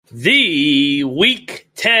The Week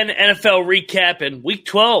 10 NFL recap and Week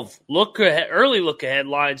 12 early look ahead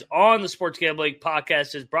lines on the Sports Gambling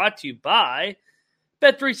Podcast is brought to you by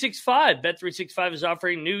Bet365. Bet365 is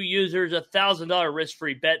offering new users a $1,000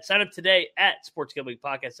 risk-free bet. Sign up today at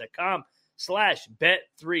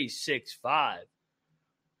sportsgamblingpodcast.com/bet365.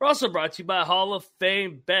 We're also brought to you by Hall of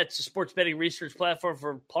Fame Bets, a sports betting research platform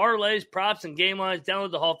for parlays, props, and game lines.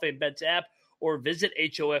 Download the Hall of Fame Bets app or visit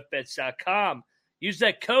hofbets.com. Use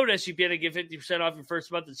that code SGPN to get 50% off your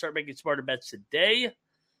first month and start making smarter bets today.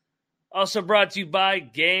 Also brought to you by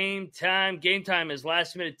Game Time. Game Time is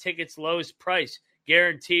last-minute tickets, lowest price,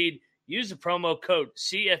 guaranteed. Use the promo code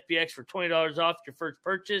CFBX for $20 off your first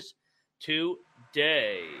purchase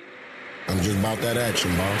today. I'm just about that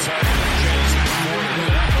action, boss. You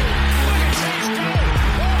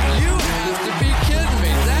have to be kidding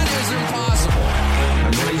me. That is impossible.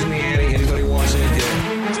 I'm raising the ante. Anybody wants it, get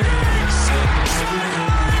it.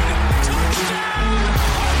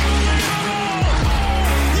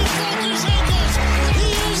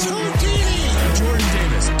 Jordan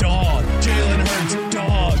Davis, dog. Jalen Hurts,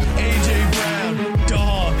 dog. AJ Brown,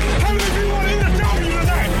 dog. How many of you want to eat a W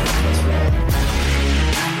tonight?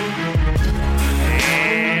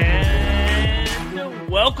 And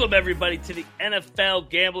welcome, everybody, to the NFL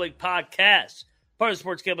Gambling Podcast, part of the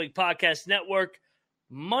Sports Gambling Podcast Network.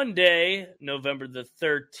 Monday, November the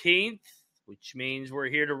 13th, which means we're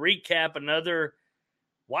here to recap another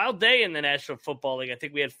wild day in the National Football League. I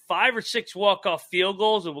think we had 5 or 6 walk-off field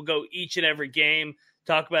goals, and we'll go each and every game,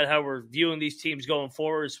 talk about how we're viewing these teams going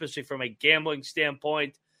forward, especially from a gambling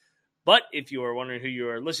standpoint. But if you are wondering who you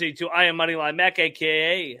are listening to, I am Moneyline Mac,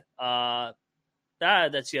 a.k.a.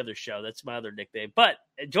 That's the other show. That's my other nickname. But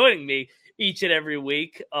joining me each and every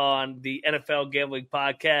week on the NFL Gambling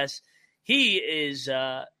Podcast, he's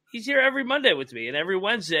here every Monday with me, and every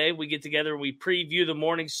Wednesday we get together and we preview the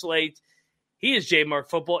morning slate. He is J Mark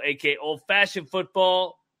Football, a.k.a. Old Fashioned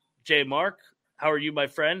Football. J Mark, how are you, my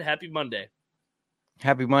friend? Happy Monday.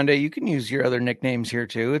 Happy Monday. You can use your other nicknames here,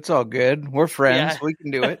 too. It's all good. We're friends. Yeah. We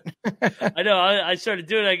can do it. I know. I started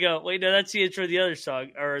doing it. I go, wait, no, that's the intro of the other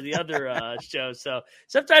song or the other show. So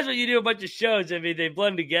sometimes when you do a bunch of shows, I mean, they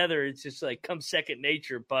blend together. It's just like comes second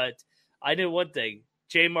nature. But I knew one thing.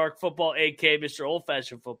 J Mark Football, a.k.a. Mr. Old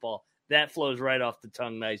Fashioned Football. That flows right off the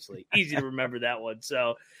tongue nicely. Easy to remember that one.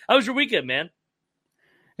 So how was your weekend, man?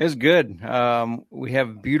 It was good. We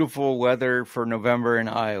have beautiful weather for November in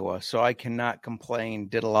Iowa, so I cannot complain.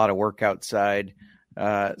 Did a lot of work outside,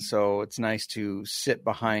 so it's nice to sit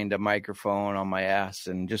behind a microphone on my ass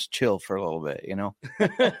and just chill for a little bit, you know?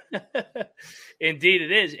 Indeed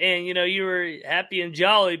it is. And, you know, you were happy and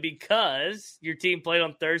jolly because your team played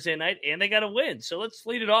on Thursday night and they got a win. So let's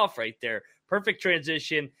lead it off right there. Perfect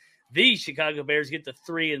transition. The Chicago Bears get to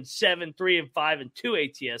 3-7, 3-5, and 2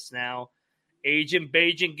 ATS now. Agent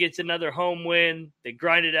Bajan gets another home win. They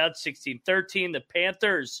grind it out 16-13. The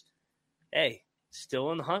Panthers, hey,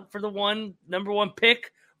 still in the hunt for the number one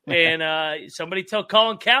pick. And somebody tell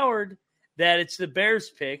Colin Cowherd that it's the Bears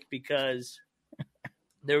pick because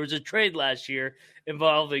there was a trade last year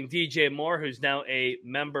involving DJ Moore, who's now a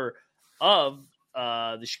member of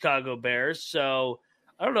the Chicago Bears. So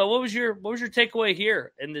I don't know. What was your takeaway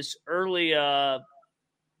here in this early, not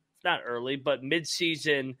early, but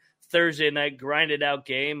midseason Thursday night grinded out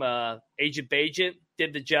game? Agent Bajan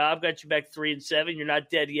did the job, got you back 3-7. You're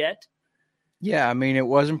not dead yet. Yeah, I mean, it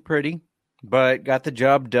wasn't pretty, but got the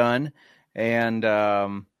job done. And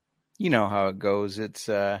you know how it goes. It's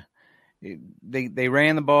they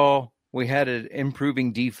ran the ball. We had an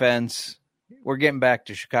improving defense. We're getting back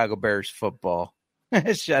to Chicago Bears football.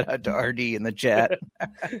 Shout out to RD in the chat.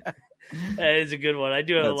 That is a good one. I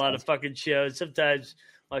do have a lot of fucking shows. Sometimes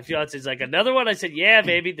my fiance's like, another one? I said, yeah,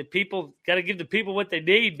 baby. The people got to give the people what they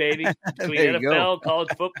need, baby. Between NFL, college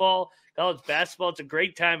football, college basketball. It's a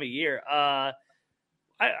great time of year. I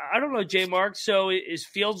don't know, J Mark. So is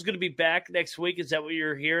Fields going to be back next week? Is that what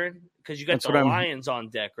you're hearing? Because you got the Lions on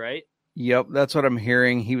deck, right? Yep, that's what I'm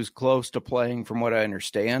hearing. He was close to playing from what I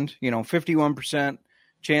understand. 51%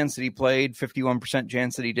 chance that he played, 51%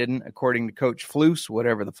 chance that he didn't, according to Coach Flus,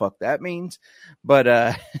 whatever the fuck that means. But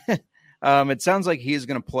it sounds like he is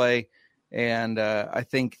going to play, and I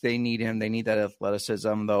think they need him. They need that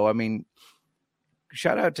athleticism, though. I mean,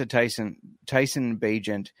 shout out to Tyson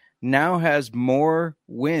Bagent. Now has more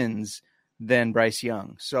wins than Bryce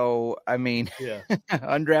Young. So, I mean, yeah.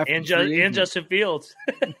 Undrafted. And Justin Fields.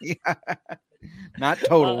 Yeah. Not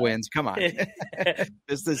total wins. Come on.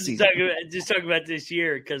 Just this season. Just talking about this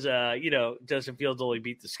year because, Justin Fields only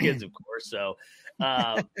beat the Skins, of course. So,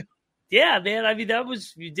 yeah, man. I mean,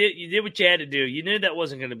 you did what you had to do. You knew that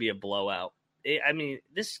wasn't going to be a blowout. I mean,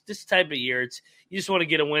 this type of year, you just want to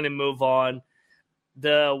get a win and move on.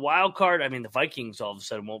 The wild card, I mean, the Vikings all of a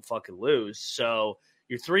sudden won't fucking lose. So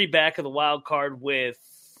you're 3 back of the wild card with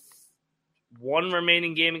 1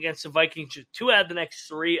 remaining game against the Vikings, 2 out of the next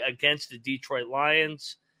 3 against the Detroit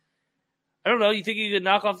Lions. I don't know. You think you could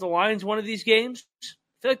knock off the Lions one of these games? I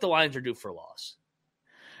feel like the Lions are due for a loss.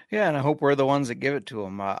 Yeah, and I hope we're the ones that give it to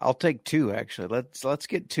them. I'll take 2, actually. Let's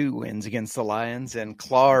get 2 wins against the Lions and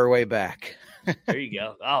claw our way back. There you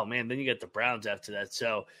go. Oh, man, then you got the Browns after that.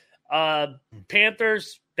 So,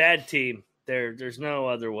 Panthers, bad team. There's no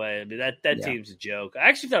other way. I mean, that team's a joke. I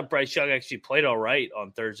actually thought Bryce Young actually played all right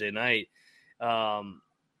on Thursday night.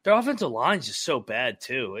 Their offensive line's just so bad,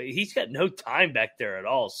 too. He's got no time back there at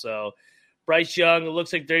all. So, Bryce Young, it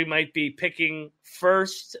looks like they might be picking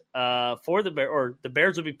first for the Bears, or the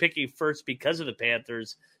Bears will be picking first because of the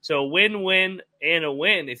Panthers. So a win-win and a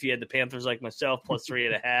win if you had the Panthers like myself, plus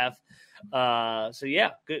 3.5. So, yeah,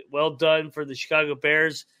 good. Well done for the Chicago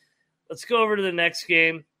Bears. Let's go over to the next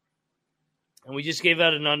game. And we just gave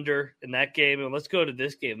out an under in that game. And let's go to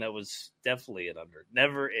this game that was definitely an under.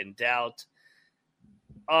 Never in doubt.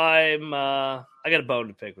 I got a bone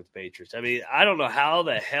to pick with the Patriots. I mean, I don't know how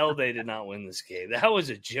the hell they did not win this game. That was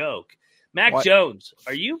a joke. Mac Jones,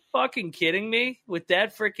 are you fucking kidding me with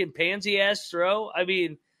that freaking pansy-ass throw? I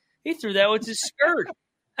mean, he threw that with his skirt.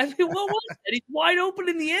 I mean, what was that? He's wide open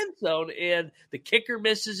in the end zone, and the kicker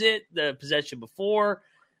misses it the possession before.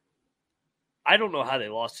 I don't know how they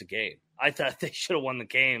lost the game. I thought they should have won the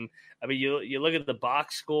game. I mean, you look at the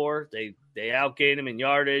box score. They outgained him in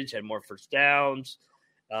yardage, had more first downs.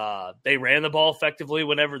 They ran the ball effectively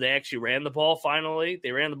whenever they actually ran the ball finally.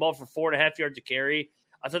 They ran the ball for 4.5 yards to carry.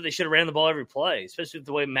 I thought they should have ran the ball every play, especially with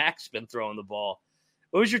the way Mac's been throwing the ball.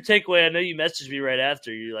 What was your takeaway? I know you messaged me right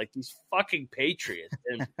after. You're like, these fucking Patriots.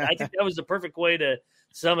 And I think that was the perfect way to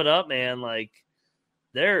sum it up, man. Like,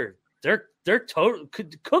 they're total.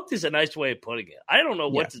 Cooked is a nice way of putting it. I don't know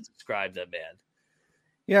what to describe them, man.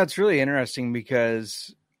 Yeah, it's really interesting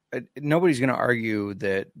because nobody's going to argue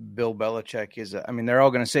that Bill Belichick is they're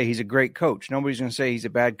all going to say he's a great coach. Nobody's going to say he's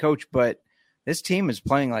a bad coach, but this team is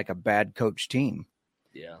playing like a bad coach team.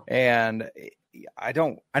 Yeah. And I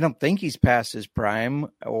don't think he's past his prime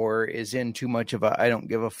or is in too much of a I don't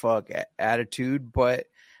give a fuck attitude, but at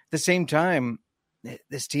the same time,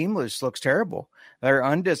 this team looks terrible. They're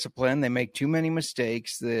undisciplined. They make too many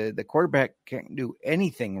mistakes. The quarterback can't do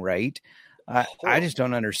anything right. I just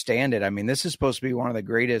don't understand it. I mean, this is supposed to be one of the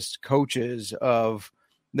greatest coaches of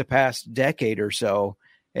the past decade or so.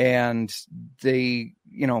 And they,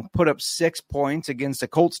 put up 6 points against a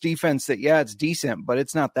Colts defense that, it's decent, but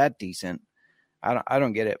it's not that decent. I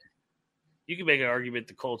don't get it. You can make an argument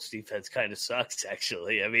the Colts defense kind of sucks,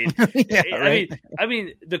 actually. I mean, right? I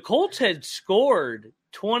mean, the Colts had scored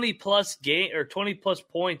 20 plus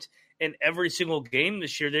points in every single game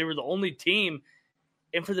this year. They were the only team.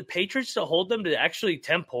 And for the Patriots to hold them to actually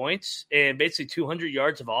 10 points and basically 200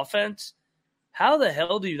 yards of offense, how the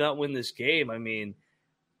hell do you not win this game? I mean,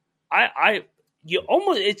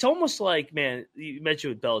 it's almost like, man, you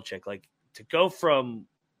mentioned with Belichick, like to go from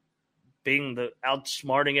being the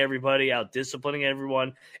outsmarting everybody, out disciplining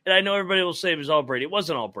everyone. And I know everybody will say it was all Brady. It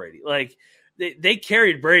wasn't all Brady. Like they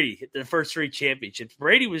carried Brady the first 3 championships.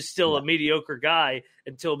 Brady was still a mediocre guy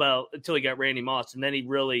until he got Randy Moss. And then he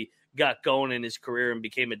really got going in his career and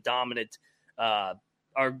became a dominant, the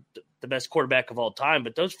best quarterback of all time.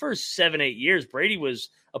 But those first 7-8 years, Brady was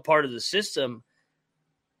a part of the system.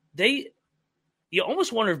 You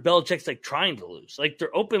almost wonder if Belichick's like trying to lose. Like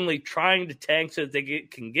they're openly trying to tank so that they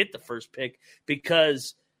can get the first pick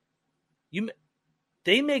because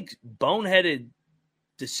they make boneheaded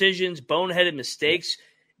decisions, boneheaded mistakes.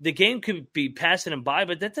 The game could be passing them by,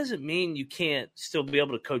 but that doesn't mean you can't still be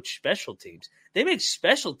able to coach special teams. They make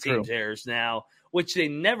special teams errors now, which they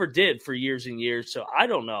never did for years and years. So I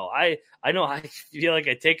don't know. I know I feel like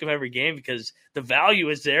I take them every game because the value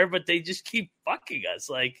is there, but they just keep fucking us.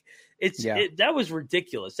 Like that was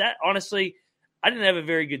ridiculous. That honestly, I didn't have a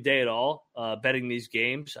very good day at all betting these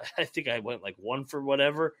games. I think I went like 1 for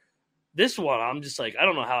whatever. This one, I'm just like, I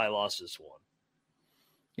don't know how I lost this one.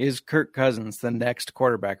 Is Kirk Cousins the next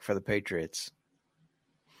quarterback for the Patriots?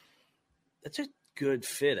 That's a good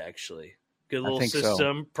fit, actually. Good little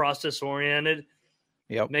system, process-oriented.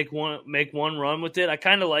 Yep. Make one run with it. I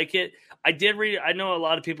kind of like it. I did read. I know a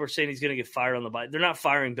lot of people are saying he's going to get fired on the bye. They're not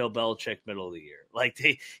firing Bill Belichick middle of the year. Like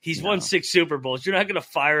he's won 6 Super Bowls. You're not going to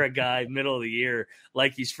fire a guy middle of the year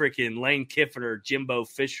like he's freaking Lane Kiffin or Jimbo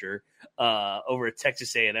Fisher over at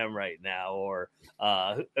Texas A&M right now, or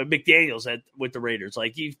McDaniels with the Raiders.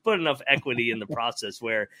 Like, you've put enough equity in the process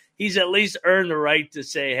where he's at least earned the right to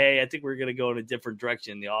say, "Hey, I think we're going to go in a different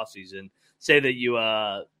direction in the offseason." Say that you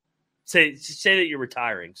say that you're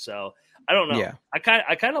retiring. So I don't know. Yeah. I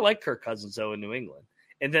kind of like Kirk Cousins though in New England,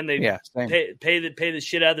 and then they pay the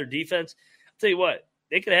shit out of their defense. I'll tell you what,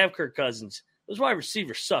 they could have Kirk Cousins. Those wide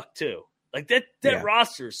receivers suck too. Like that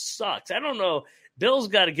roster sucks. I don't know. Bill's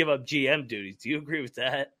got to give up GM duties. Do you agree with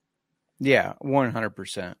that? Yeah,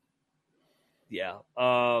 100%. Yeah.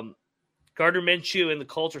 Gardner Minshew and the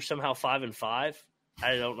Colts are somehow 5-5.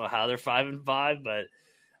 I don't know how they're 5-5, but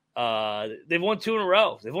they've won 2 in a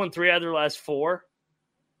row. They've won 3 out of their last 4.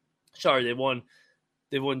 Sorry, they won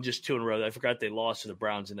just 2 in a row. I forgot they lost to the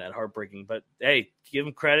Browns in that, heartbreaking. But hey, give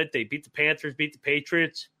them credit. They beat the Panthers, beat the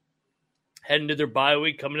Patriots, heading to their bye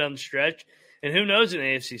week, coming down the stretch. And who knows in the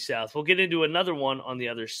AFC South? We'll get into another one on the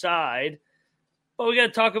other side. But we got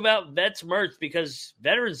to talk about Vets merch because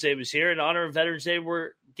Veterans Day was here. In honor of Veterans Day,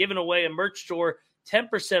 we're giving away a merch store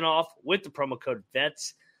 10% off with the promo code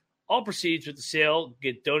VETS. All proceeds with the sale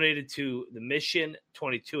get donated to the Mission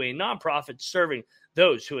 22, a nonprofit serving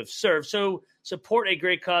those who have served. So support a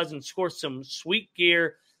great cause and score some sweet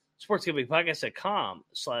gear.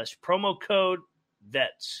 sportsgamblingpodcast.com/promo code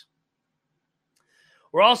VETS.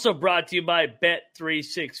 We're also brought to you by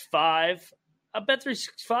Bet365.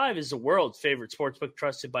 Bet365 is the world's favorite sportsbook,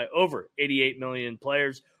 trusted by over 88 million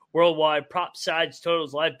players worldwide. Prop, sides,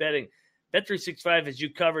 totals, live betting. Bet365 has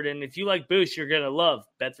you covered, and if you like boosts, you're going to love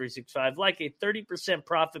Bet365. Like a 30%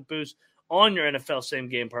 profit boost on your NFL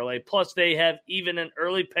same-game parlay. Plus, they have even an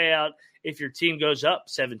early payout if your team goes up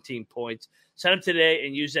 17 points. Sign up today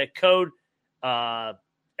and use that code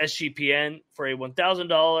SGPN for a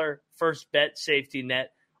 $1,000 first bet safety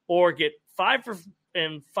net, or get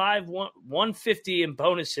 150 in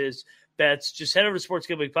bonuses bets. Just head over to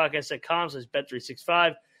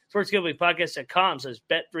sportsgamblingpodcast.com/bet365.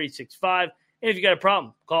 sportsgamblingpodcast.com/bet365. And if you got a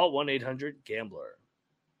problem, call 1-800-GAMBLER.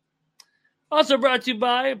 Also brought to you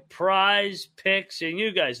by Prize Picks, and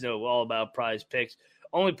you guys know all about Prize Picks.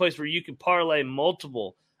 Only place where you can parlay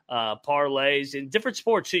multiple parlays in different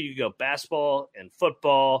sports. So you can go basketball and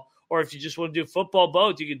football, or if you just want to do football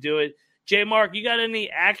both, you can do it. J. Mark, you got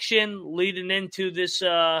any action leading into this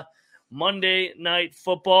Monday night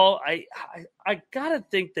football? I gotta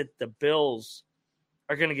think that the Bills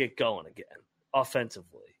are going to get going again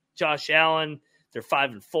offensively. Josh Allen, they're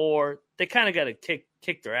 5-4. They kind of got to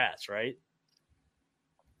kick their ass, right?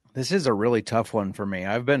 This is a really tough one for me.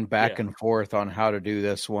 I've been back and forth on how to do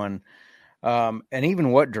this one, and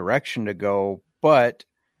even what direction to go. But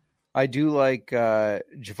I do like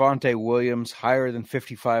Javonte Williams, higher than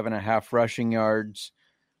 55.5 rushing yards.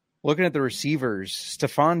 Looking at the receivers,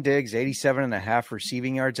 Stephon Diggs, 87.5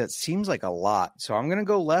 receiving yards. That seems like a lot. So I'm going to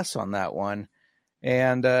go less on that one.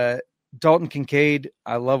 And Dalton Kincaid,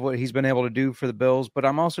 I love what he's been able to do for the Bills, but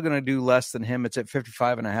I'm also going to do less than him. It's at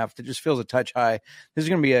 55.5. It just feels a touch high. This is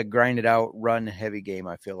going to be a grinded out, run heavy game,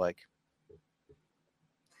 I feel like.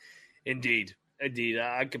 Indeed.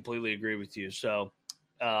 I completely agree with you. So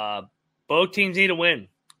both teams need a win.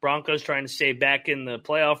 Broncos trying to stay back in the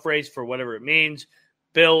playoff race for whatever it means.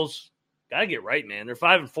 Bills, got to get right, man. They're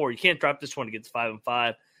 5-4. You can't drop this one to get to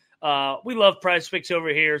 5-5. We love Prize Picks over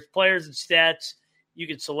here. Players and stats. You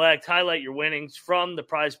can select, highlight your winnings from the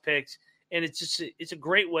Prize Picks, and it's a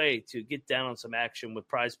great way to get down on some action with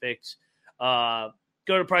Prize Picks. Go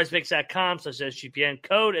to prizepicks.com/SGPN,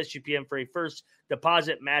 code SGPN for a first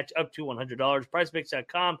deposit match up to $100.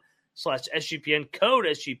 prizepicks.com/SGPN, code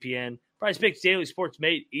SGPN. Prize Picks, daily sports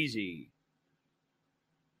made easy.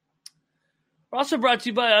 We're also brought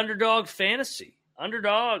to you by Underdog Fantasy.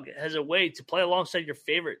 Underdog has a way to play alongside your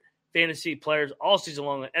favorite fantasy players all season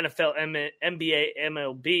long. NFL, NBA,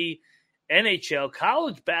 MLB, NHL,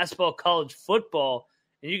 college basketball, college football,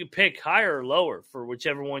 and you can pick higher or lower for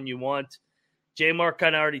whichever one you want. J-Mark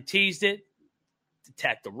kind of already teased it.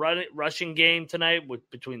 Attack the rushing game tonight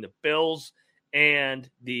between the Bills and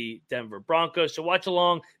the Denver Broncos. So watch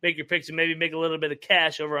along, make your picks, and maybe make a little bit of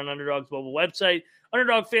cash over on Underdog's mobile website,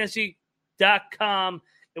 UnderdogFantasy.com.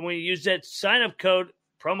 And when you use that sign-up code,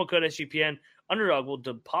 promo code SGPN, Underdog will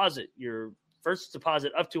deposit your first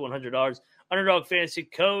deposit up to $100. Underdog Fantasy,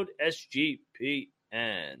 code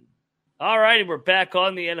SGPN. All righty, we're back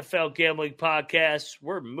on the NFL Gambling Podcast.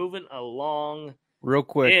 We're moving along Real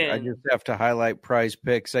quick, I And just have to highlight Prize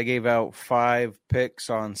Picks. I gave out 5 picks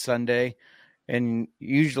on Sunday, and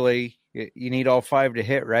usually you need all 5 to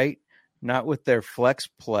hit, right? Not with their flex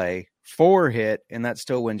play. 4 hit, and that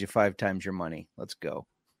still wins you 5 times your money. Let's go.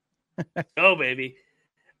 go, baby.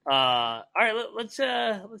 All right, let's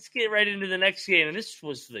get right into the next game. And this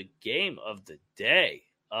was the game of the day.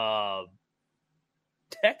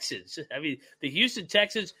 Texans. I mean, the Houston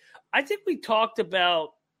Texans. I think we talked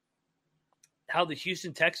about how the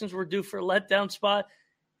Houston Texans were due for a letdown spot.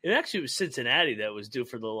 It actually was Cincinnati that was due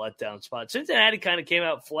for the letdown spot. Cincinnati kind of came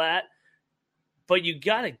out flat, but you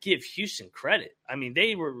got to give Houston credit. I mean,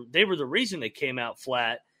 they were the reason they came out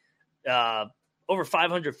flat. Over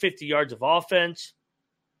 550 yards of offense.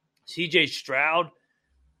 CJ Stroud,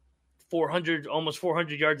 almost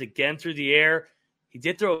 400 yards again through the air. He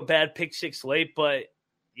did throw a bad pick six late, but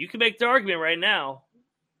you can make the argument right now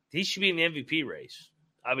he should be in the MVP race.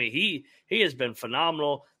 I mean, he has been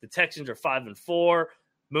phenomenal. The Texans are 5-4.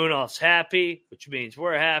 Munoz happy, which means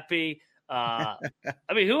we're happy. I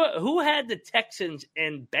mean, who had the Texans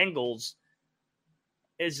and Bengals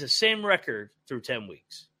is the same record through 10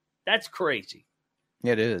 weeks? That's crazy.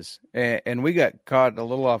 It is. And we got caught a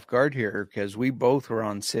little off guard here because we both were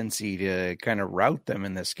on Cincy to kind of rout them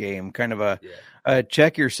in this game. Kind of a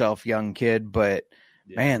check yourself, young kid. But,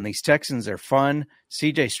 man, these Texans are fun.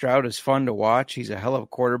 CJ Stroud is fun to watch. He's a hell of a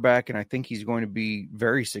quarterback, and I think he's going to be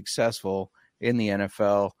very successful in the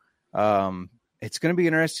NFL. It's going to be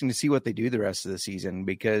interesting to see what they do the rest of the season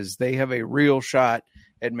because they have a real shot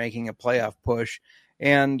at making a playoff push.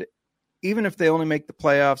 And even if they only make the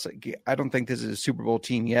playoffs, I don't think this is a Super Bowl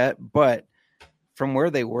team yet, but from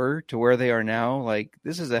where they were to where they are now, like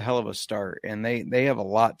this is a hell of a start, and they have a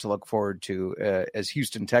lot to look forward to as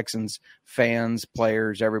Houston Texans fans,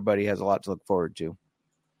 players, everybody has a lot to look forward to.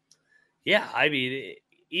 Yeah, I mean,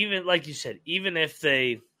 even like you said, even if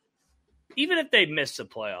they miss the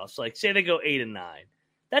playoffs, like say they go 8-9,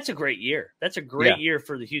 that's a great year. That's a great year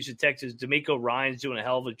for the Houston Texans. DeMeco Ryans doing a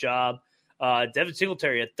hell of a job. Devin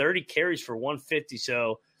Singletary had 30 carries for 150,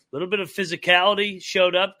 so a little bit of physicality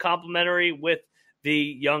showed up, complimentary with the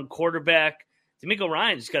young quarterback. DeMeco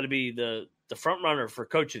Ryans got to be the front runner for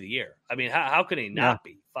Coach of the Year. I mean, how can he not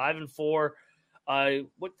be? 5-4.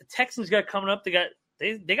 What the Texans got coming up?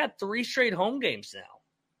 They got 3 straight home games now.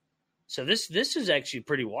 So this is actually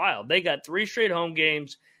pretty wild. They got 3 straight home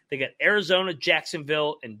games. They got Arizona,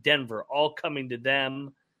 Jacksonville, and Denver all coming to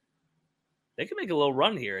them. They can make a little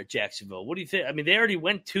run here at Jacksonville. What do you think? I mean, they already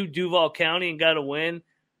went to Duval County and got a win.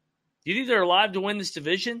 Do you think they're alive to win this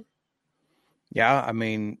division? Yeah, I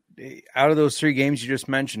mean, out of those 3 games you just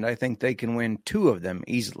mentioned, I think they can win 2 of them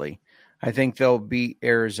easily. I think they'll beat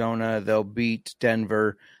Arizona. They'll beat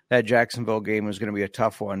Denver. That Jacksonville game was going to be a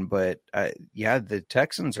tough one. But, the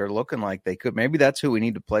Texans are looking like they could. Maybe that's who we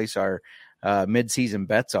need to place our midseason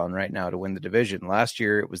bets on right now to win the division. Last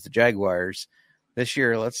year it was the Jaguars. This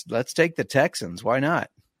year, let's take the Texans. Why not?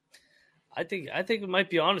 I think we might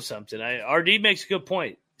be onto something. RD makes a good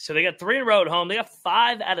point. So they got 3 in a row at home. They got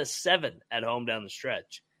 5 out of 7 at home down the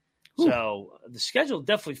stretch. Ooh. So the schedule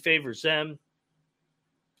definitely favors them.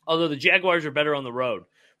 Although the Jaguars are better on the road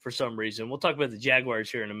for some reason. We'll talk about the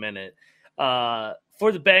Jaguars here in a minute. For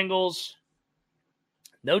the Bengals,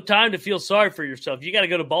 no time to feel sorry for yourself. You got to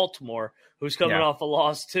go to Baltimore, who's coming off a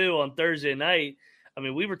loss too on Thursday night. I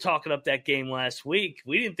mean, we were talking up that game last week.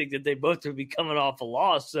 We didn't think that they both would be coming off a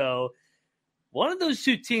loss. So one of those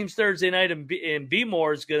 2 teams Thursday night in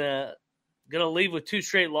B-Moore is gonna leave with 2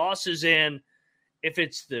 straight losses. And if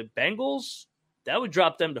it's the Bengals, that would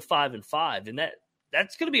drop them to 5-5. And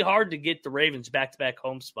that's going to be hard to get the Ravens back-to-back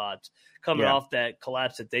home spots coming off that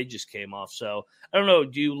collapse that they just came off. So I don't know.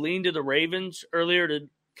 Do you lean to the Ravens earlier to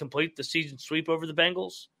complete the season sweep over the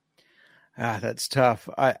Bengals? That's tough.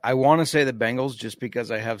 I want to say the Bengals just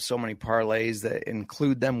because I have so many parlays that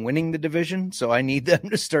include them winning the division. So I need them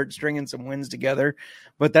to start stringing some wins together.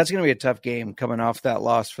 But that's going to be a tough game coming off that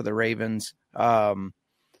loss for the Ravens. That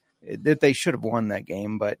they should have won that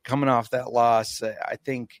game. But coming off that loss, I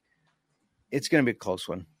think it's going to be a close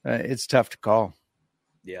one. It's tough to call.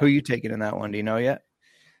 Yeah. Who are you taking in that one? Do you know yet?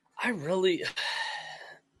 It's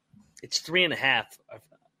 3.5.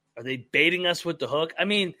 Are they baiting us with the hook? I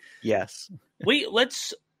mean, yes.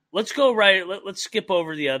 Let's go right. Let's skip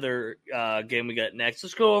over the other game we got next.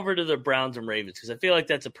 Let's go over to the Browns and Ravens because I feel like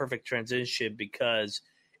that's a perfect transition because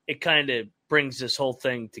it kind of brings this whole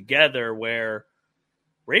thing together where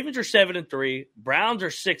Ravens are 7-3, Browns are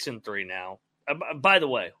 6-3 now. By the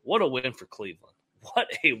way, what a win for Cleveland! What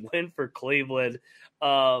a win for Cleveland.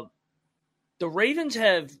 The Ravens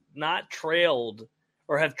have not trailed.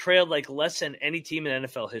 or have trailed like less than any team in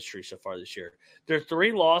NFL history so far this year. Their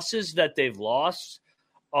 3 losses that they've lost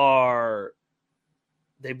are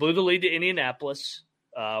they blew the lead to Indianapolis,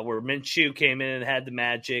 where Minshew came in and had the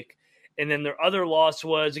magic. And then their other loss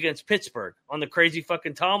was against Pittsburgh on the crazy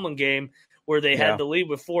fucking Tomlin game where they had the lead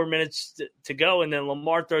with 4 minutes to go, and then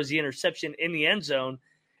Lamar throws the interception in the end zone,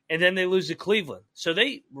 and then they lose to Cleveland. So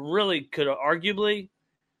they really could arguably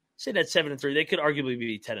say that 7-3. They could arguably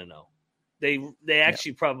be 10-0. They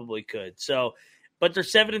actually probably could. So, but they're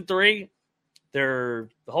 7-3. They're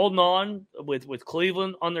holding on with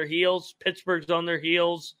Cleveland on their heels. Pittsburgh's on their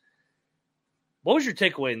heels. What was your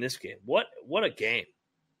takeaway in this game? What a game.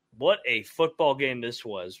 What a football game this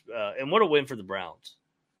was. And what a win for the Browns.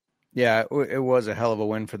 Yeah, it was a hell of a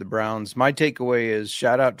win for the Browns. My takeaway is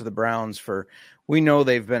shout out to the Browns for, we know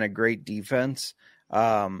they've been a great defense,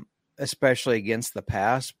 especially against the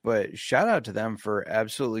pass, but shout out to them for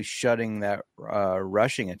absolutely shutting that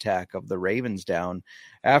rushing attack of the Ravens down.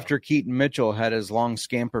 After Keaton Mitchell had his long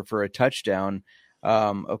scamper for a touchdown,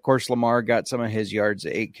 of course, Lamar got some of his yards,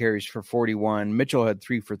 8 carries for 41. Mitchell had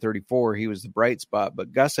 3 for 34. He was the bright spot,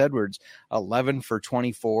 but Gus Edwards, 11 for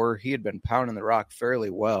 24. He had been pounding the rock fairly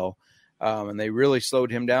well. And they really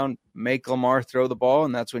slowed him down, make Lamar throw the ball.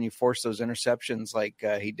 And that's when you force those interceptions like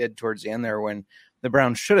he did towards the end there when the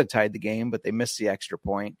Browns should have tied the game, but they missed the extra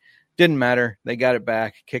point. Didn't matter. They got it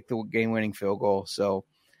back, kicked the game-winning field goal. So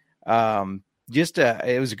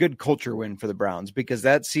it was a good culture win for the Browns because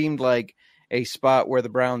that seemed like a spot where the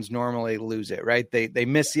Browns normally lose it, right? They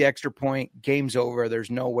miss the extra point, game's over,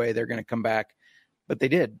 there's no way they're going to come back, but they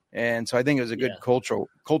did. And so I think it was a good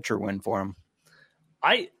culture win for them.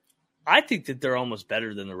 I think that they're almost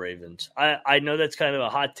better than the Ravens. I know that's kind of a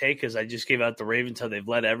hot take because I just gave out the Ravens how they've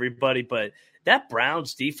led everybody, but that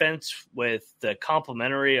Browns defense with the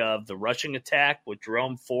complementary of the rushing attack with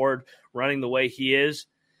Jerome Ford running the way he is.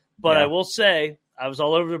 But I will say, I was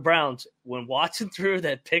all over the Browns. When Watson threw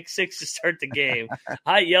that pick 6 to start the game,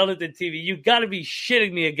 I yelled at the TV, you got to be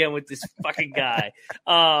shitting me again with this fucking guy.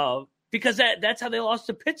 Because that's how they lost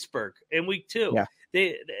to Pittsburgh in week 2.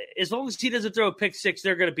 Yeah. As long as he doesn't throw a pick 6,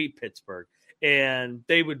 they're going to beat Pittsburgh. And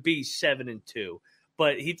they would be 7-2.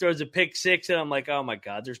 But he throws a pick 6, and I'm like, oh, my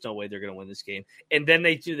God, there's no way they're going to win this game. And then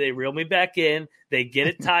they reel me back in. They get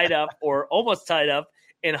it tied up or almost tied up,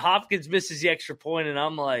 and Hopkins misses the extra point, and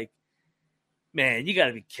I'm like, man, you got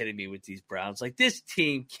to be kidding me with these Browns. Like, this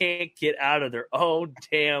team can't get out of their own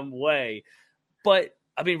damn way. But,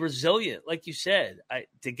 I mean, resilient, like you said.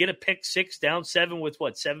 To get a pick 6 down 7 with,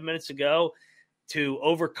 7 minutes to go, to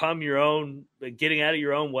overcome your own – getting out of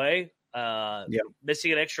your own way,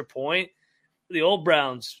 missing an extra point. The old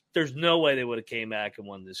Browns, there's no way they would have came back and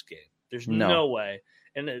won this game. There's no way.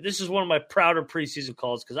 And this is one of my prouder preseason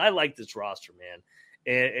calls because I like this roster, man.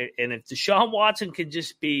 And if Deshaun Watson can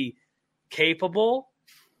just be capable,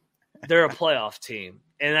 they're a playoff team.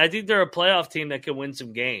 And I think they're a playoff team that can win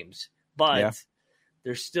some games. But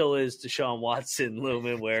there still is Deshaun Watson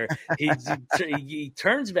looming where he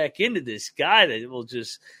turns back into this guy that will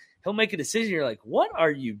just – he'll make a decision. You're like, what are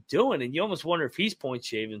you doing? And you almost wonder if he's point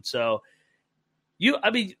shaving. So,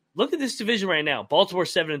 look at this division right now. Baltimore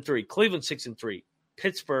 7-3, Cleveland 6-3,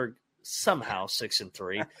 Pittsburgh somehow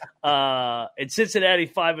 6-3, and Cincinnati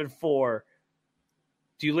 5-4.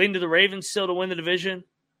 Do you lean to the Ravens still to win the division?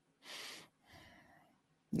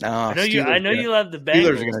 No, I know you love the Bengals.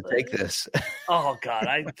 Steelers are going to take this. Oh God,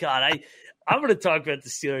 I'm going to talk about the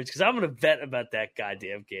Steelers because I'm going to bet about that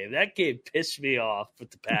goddamn game. That game pissed me off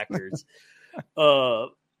with the Packers.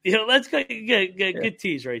 Let's go get good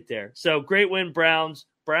tease right there. So great win, Browns.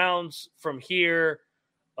 Browns from here.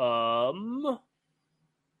 Got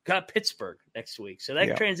Pittsburgh next week. So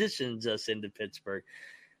that transitions us into Pittsburgh.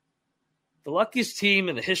 The luckiest team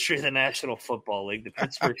in the history of the National Football League, the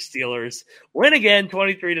Pittsburgh Steelers, win again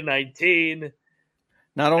 23-19.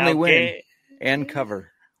 Not only win and cover.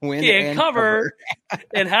 Win and cover.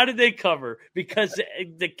 And how did they cover? Because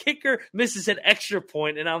the kicker misses an extra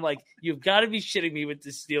point, and I'm like, you've got to be shitting me with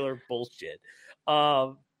this Steeler bullshit.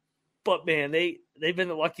 But, man, they've been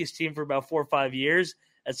the luckiest team for about 4 or 5 years.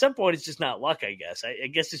 At some point, it's just not luck, I guess. I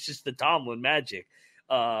guess it's just the Tomlin magic.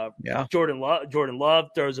 Jordan Love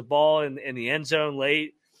throws a ball in the end zone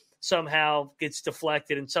late, somehow gets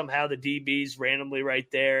deflected, and somehow the DB's randomly right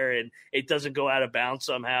there, and it doesn't go out of bounds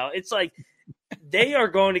somehow. It's like they are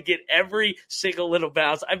going to get every single little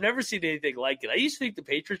bounce. I've never seen anything like it. I used to think the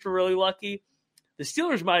Patriots were really lucky. The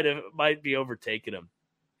Steelers might be overtaking them.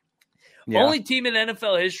 Yeah. Only team in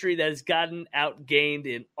NFL history that has gotten outgained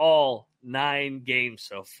in all 9 games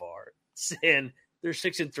so far. And they're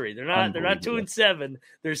 6-3. They're not 2-7.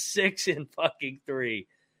 They're 6-3.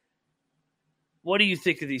 what do you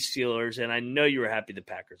think of these Steelers? And I know you were happy the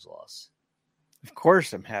Packers lost. Of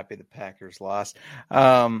course I'm happy the Packers lost.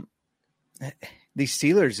 These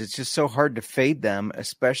Steelers, it's just so hard to fade them,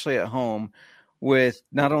 especially at home with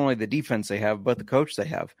not only the defense they have, but the coach they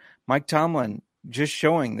have. Mike Tomlin just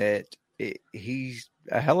showing that he's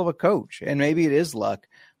a hell of a coach, and maybe it is luck.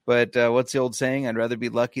 But what's the old saying? I'd rather be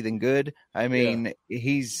lucky than good. I mean,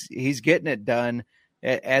 he's getting it done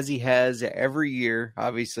as he has every year.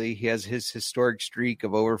 Obviously, he has his historic streak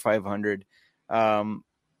of over 500. I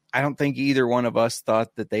don't think either one of us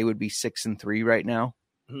thought that they would be 6-3 right now.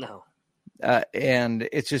 No. And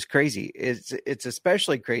it's just crazy. It's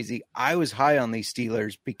especially crazy. I was high on these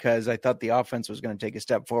Steelers because I thought the offense was going to take a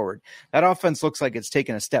step forward. That offense looks like it's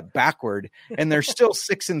taken a step backward, and they're still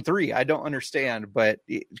 6-3. I don't understand, but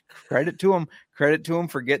credit to them. Credit to them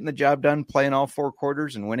for getting the job done, playing all 4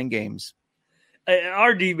 quarters and winning games.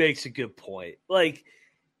 RD makes a good point. Like,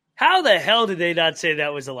 how the hell did they not say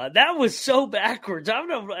that was a lot? That was so backwards. I don't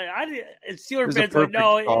know. Steelers fans like,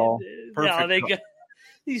 no,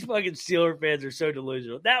 these fucking Steeler fans are so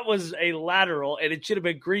delusional. That was a lateral, and it should have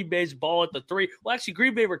been Green Bay's ball at the 3. Well, actually,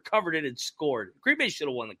 Green Bay recovered it and scored. Green Bay should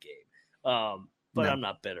have won the game. But I'm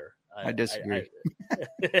not bitter. I disagree.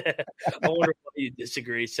 I wonder why you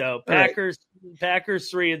disagree. So Packers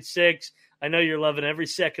 3-6. I know you're loving every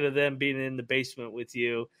second of them being in the basement with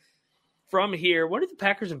you. From here, when did the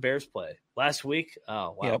Packers and Bears play? Last week?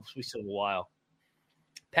 Oh, wow. Yep. We still have a while.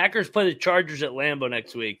 Packers play the Chargers at Lambeau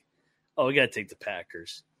next week. Oh, we got to take the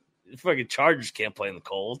Packers. The fucking Chargers can't play in the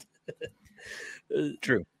cold.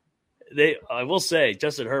 True. I will say,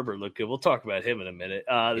 Justin Herbert looked good. We'll talk about him in a minute.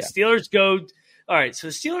 Steelers go – all right, so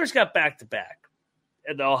the Steelers got back-to-back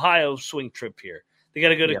at the Ohio swing trip here. They got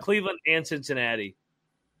to go to Cleveland and Cincinnati.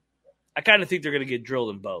 I kind of think they're going to get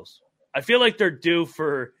drilled in both. I feel like they're due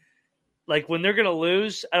for – like, when they're going to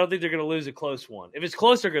lose, I don't think they're going to lose a close one. If it's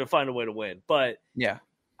close, they're going to find a way to win. But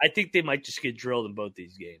I think they might just get drilled in both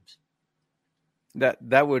these games.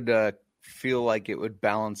 That would feel like it would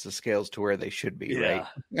balance the scales to where they should be, right?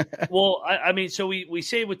 Well, I mean, so we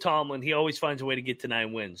say with Tomlin, he always finds a way to get to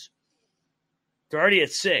 9 wins. They're already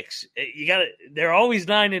at 6. They're always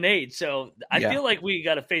 9-8. So I feel like we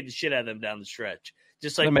got to fade the shit out of them down the stretch,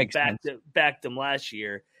 just like we backed them last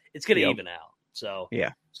year. It's going to even out. So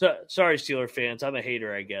sorry, Steeler fans. I'm a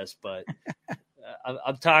hater, I guess, but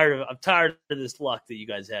I'm tired of this luck that you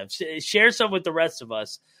guys have. Share some with the rest of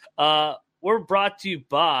us. We're brought to you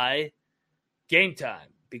by Game Time,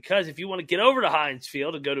 because if you want to get over to Heinz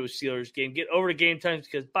Field and go to a Steelers game, get over to Game Time,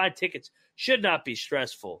 because buying tickets should not be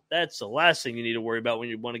stressful. That's the last thing you need to worry about when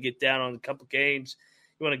you want to get down on a couple games.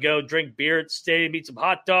 You want to go drink beer at the stadium, eat some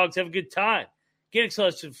hot dogs, have a good time. Get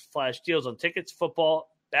exclusive flash deals on tickets, football,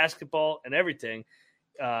 basketball, and everything.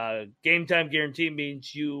 Game Time guarantee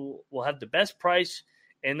means you will have the best price,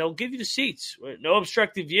 and they'll give you the seats. No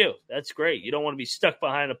obstructive view. That's great. You don't want to be stuck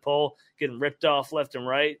behind a pole, getting ripped off left and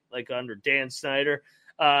right, like under Dan Snyder.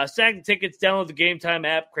 Snag the tickets, download the Game Time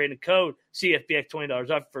app, create a code, CFBX, $20 off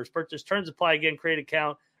your first purchase. Terms apply again, create an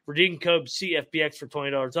account, redeem code CFBX for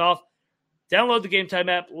 $20 off. Download the Game Time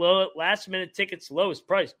app, last-minute tickets, lowest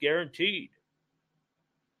price guaranteed.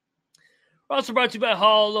 We're also brought to you by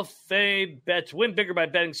Hall of Fame Bets. Win bigger by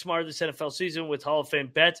betting smarter this NFL season with Hall of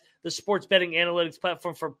Fame Bets, the sports betting analytics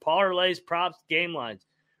platform for parlays, props, game lines.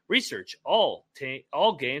 Research all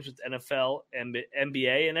games with NFL,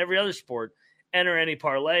 NBA, and every other sport. Enter any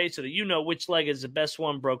parlay so that you know which leg is the best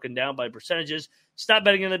one, broken down by percentages. Stop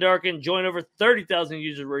betting in the dark and join over 30,000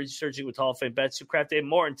 users researching with Hall of Fame Bets to craft a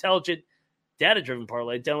more intelligent, data-driven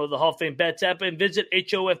parlay. Download the Hall of Fame Bets app and visit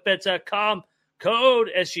HOFBets.com. Code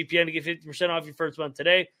SGPN to get 50% off your first month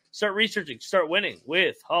today. Start researching, start winning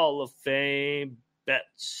with Hall of Fame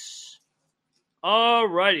Bets. All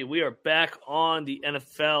righty, we are back on the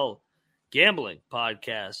NFL Gambling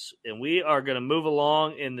Podcast, and we are going to move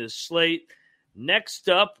along in this slate. Next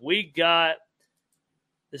up, we got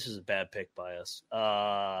 – this is a bad pick by us.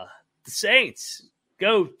 The Saints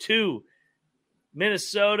go to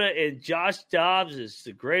Minnesota, and Josh Dobbs is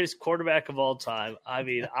the greatest quarterback of all time. I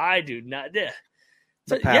mean, I do not –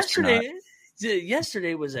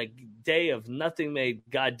 Yesterday was a day of nothing made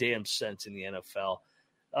goddamn sense in the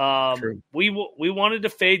NFL. We wanted to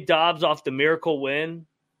fade Dobbs off the miracle win,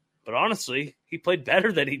 but honestly, he played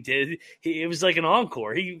better than he did. It was like an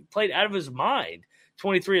encore. He played out of his mind.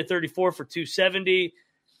 23 of 34 for 270.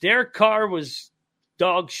 Derek Carr was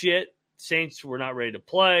dog shit. Saints were not ready to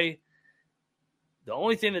play. The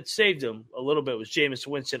only thing that saved him a little bit was Jameis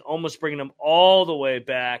Winston, almost bringing him all the way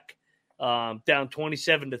back, down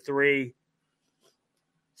 27-3.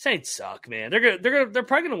 Saints suck, man. They're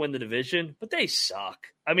probably gonna win the division, but they suck.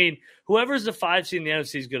 I mean, whoever's the 5 seed in the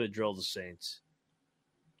NFC is gonna drill the Saints.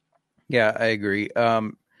 Yeah, I agree.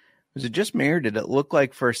 Was it just me, or did it look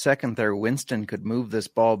like for a second there Winston could move this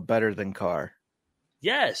ball better than Carr?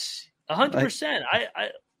 Yes, 100%.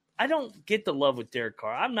 I don't get the love with Derek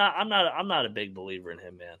Carr. I'm not a big believer in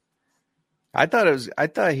him, man. I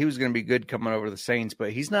thought he was going to be good coming over to the Saints,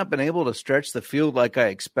 but he's not been able to stretch the field like I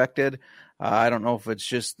expected. I don't know if it's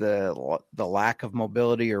just the lack of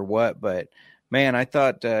mobility or what, but man, I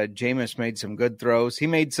thought Jameis made some good throws. He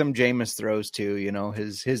made some Jameis throws too,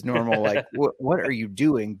 his normal like, what are you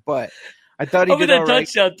doing? But I thought he did all right.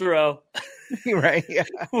 Touchdown throw. Right, yeah.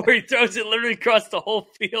 Where he throws it literally across the whole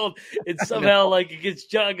field, and somehow like it gets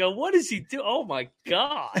John. Go, what does he do? Oh my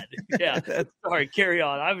god! Yeah, sorry. Carry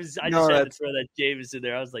on. I just had to throw that Jameis in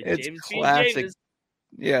there. I was like, Jameis being Jameis.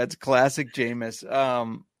 Yeah, it's classic Jameis.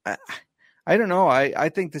 I don't know. I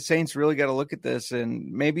think the Saints really got to look at this,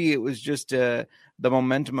 and maybe it was just the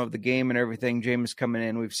momentum of the game and everything. Jameis coming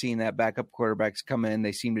in, we've seen that backup quarterbacks come in.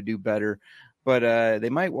 They seem to do better. But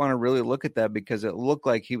they might want to really look at that because it looked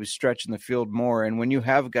like he was stretching the field more. And when you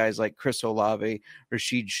have guys like Chris Olave,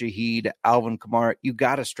 Rashid Shaheed, Alvin Kamara, you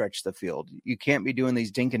got to stretch the field. You can't be doing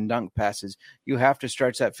these dink and dunk passes. You have to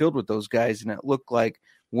stretch that field with those guys. And it looked like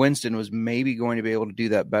Winston was maybe going to be able to do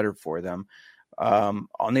that better for them.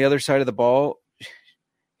 On the other side of the ball,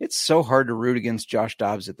 it's so hard to root against Josh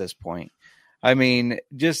Dobbs at this point. I mean,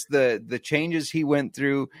 just the changes he went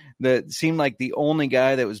through, that seemed like the only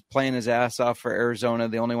guy that was playing his ass off for Arizona,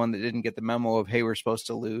 the only one that didn't get the memo of, hey, we're supposed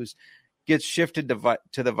to lose, gets shifted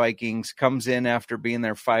to the Vikings, comes in after being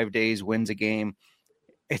there 5 days, wins a game.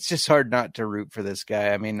 It's just hard not to root for this guy.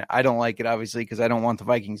 I mean, I don't like it, obviously, because I don't want the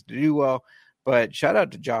Vikings to do well, but shout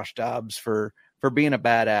out to Josh Dobbs for being a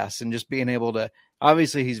badass and just being able to,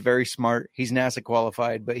 obviously he's very smart. He's NASA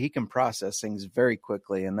qualified, but he can process things very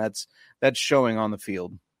quickly. And that's showing on the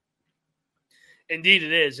field. Indeed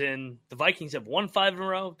it is. And the Vikings have won 5 in a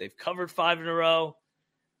row. They've covered 5 in a row,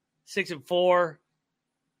 6-4.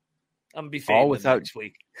 I'm going to be fading next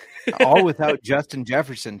week. All without Justin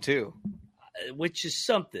Jefferson too. Which is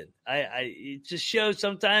something. It just shows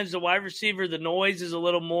sometimes the wide receiver, the noise is a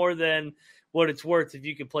little more than what it's worth if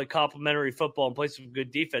you can play complementary football and play some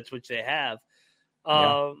good defense, which they have.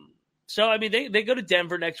 Yeah. So, I mean, they go to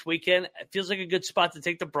Denver next weekend. It feels like a good spot to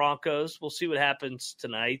take the Broncos. We'll see what happens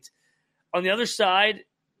tonight. On the other side,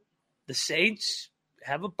 the Saints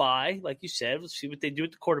have a bye, like you said. We'll see what they do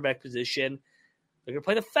at the quarterback position. They're going to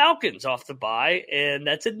play the Falcons off the bye, and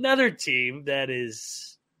that's another team that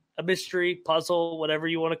is a mystery, puzzle, whatever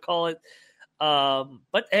you want to call it.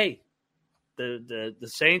 But, hey, the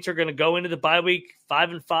Saints are going to go into the bye week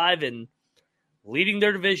 5-5 and leading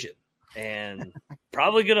their division and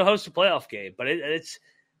probably going to host a playoff game. But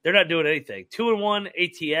they're not doing anything. 2-1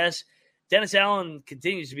 ATS. Dennis Allen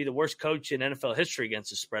continues to be the worst coach in NFL history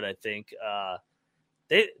against the spread, I think.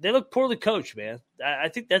 They look poorly coached, man. I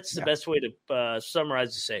think that's the best way to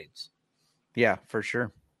summarize the Saints. Yeah, for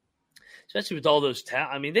sure. Especially with all those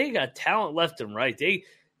talent. I mean, they got talent left and right.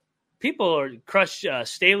 People are crushed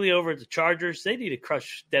Staley over at the Chargers. They need to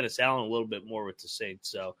crush Dennis Allen a little bit more with the Saints.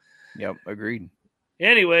 So, yep, agreed.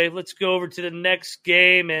 Anyway, let's go over to the next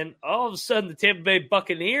game, and all of a sudden the Tampa Bay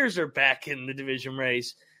Buccaneers are back in the division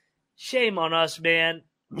race. Shame on us, man.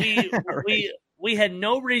 We had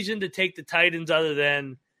no reason to take the Titans other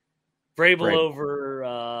than Vrabel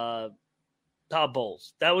over Todd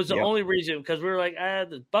Bowles. That was the only reason, because we were like,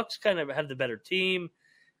 the Bucs kind of have the better team,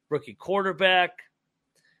 rookie quarterback.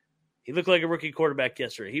 He looked like a rookie quarterback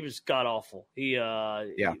yesterday. He was god awful.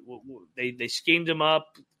 They schemed him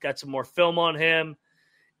up, got some more film on him,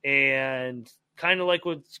 and kind of like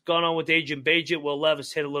what's gone on with Agent Bajet, Will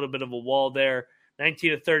Levis hit a little bit of a wall there.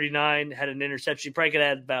 19-39, had an interception. He probably could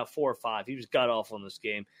have had about 4 or 5. He was god awful in this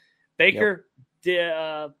game. Baker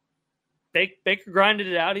Baker grinded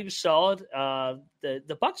it out. He was solid.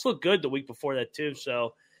 The Bucs looked good the week before that too.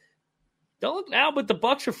 So don't look now, but the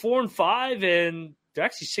Bucs are 4-5 and they're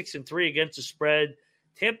actually 6-3 against the spread.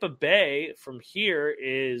 Tampa Bay from here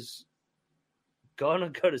is going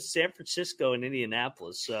to go to San Francisco and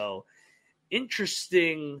Indianapolis. So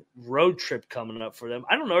interesting road trip coming up for them.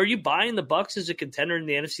 I don't know. Are you buying the Bucs as a contender in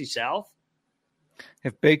the NFC South?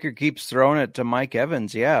 If Baker keeps throwing it to Mike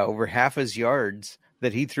Evans, over half his yards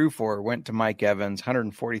that he threw for went to Mike Evans,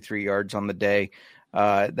 143 yards on the day.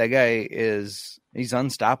 That guy he's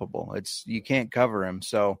unstoppable. You can't cover him.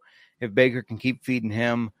 So if Baker can keep feeding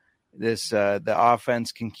him, the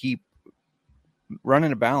offense can keep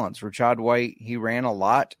running a balance. Rashad White, he ran a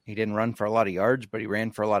lot. He didn't run for a lot of yards, but he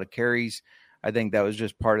ran for a lot of carries. I think that was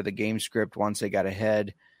just part of the game script once they got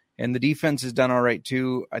ahead. And the defense has done all right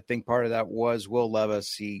too. I think part of that was Will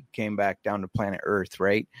Levis. He came back down to planet Earth,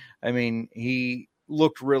 right? I mean, he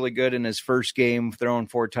looked really good in his first game, throwing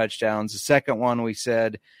 4 touchdowns. The second one, we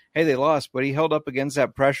said, hey, they lost, but he held up against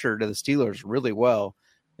that pressure to the Steelers really well.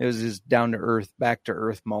 It was his down to earth, back to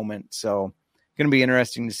earth moment. So going to be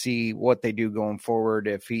interesting to see what they do going forward,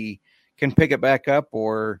 if he can pick it back up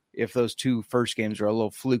or if those 2 first games are a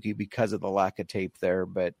little fluky because of the lack of tape there.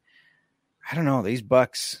 But I don't know, these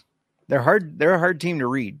Bucks, they're hard. They're a hard team to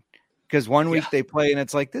read, because one week they play and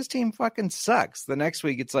it's like, this team fucking sucks. The next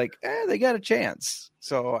week it's like, they got a chance.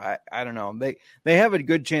 So I don't know. They have a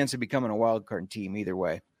good chance of becoming a wild card team either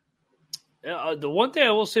way. The one thing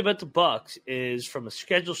I will say about the Bucks is, from a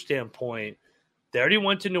schedule standpoint, they already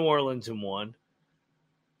went to New Orleans and won.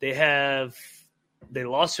 They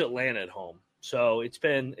lost to Atlanta at home. So it's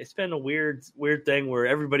been a weird thing where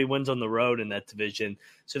everybody wins on the road in that division.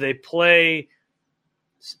 So they play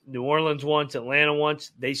New Orleans once, Atlanta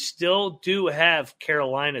once. They still do have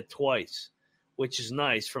Carolina twice, which is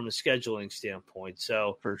nice from a scheduling standpoint.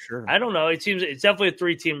 So for sure, I don't know. It seems it's definitely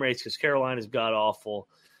a 3-team race because Carolina's god awful.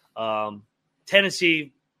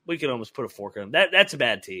 Tennessee, we can almost put a fork in them. That's a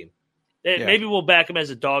bad team. Maybe we'll back them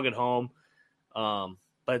as a dog at home,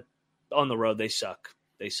 but on the road they suck.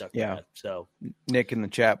 They suck bad. So Nick in the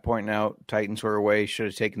chat pointing out Titans were away, should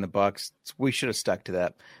have taken the Bucks. We should have stuck to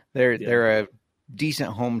that. They're a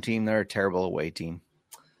decent home team. They're a terrible away team.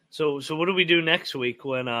 So what do we do next week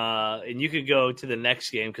when and you could go to the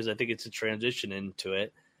next game because I think it's a transition into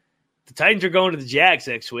it. The Titans are going to the Jags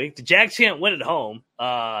next week. The Jags can't win at home.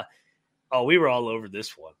 We were all over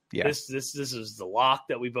this one. Yeah. This is the lock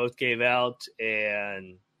that we both gave out,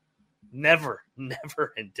 and never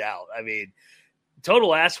in doubt. I mean,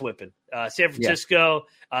 total ass whipping. San Francisco.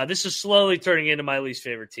 This is slowly turning into my least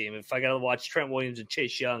favorite team. If I got to watch Trent Williams and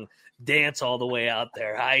Chase Young dance all the way out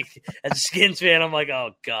there, as a Skins fan, I'm like,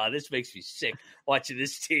 oh god, this makes me sick watching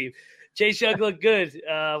this team. Chase Young looked good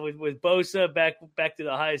with Bosa back to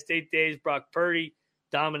the Ohio State days. Brock Purdy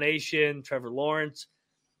domination. Trevor Lawrence.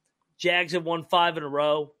 Jags have won 5 in a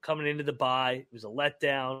row coming into the bye. It was a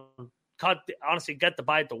letdown. Honestly, got the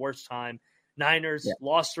bye at the worst time. Niners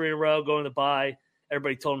lost 3 in a row going to the bye.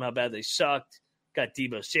 Everybody told them how bad they sucked. Got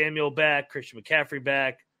Deebo Samuel back, Christian McCaffrey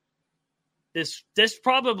back. This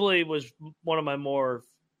probably was one of my more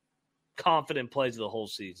confident plays of the whole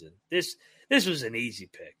season. This was an easy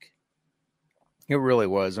pick. It really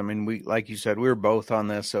was. I mean, like you said, we were both on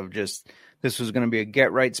this of just this was going to be a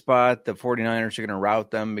get-right spot. The 49ers are going to rout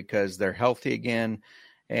them because they're healthy again.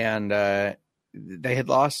 And they had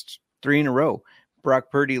lost 3 in a row.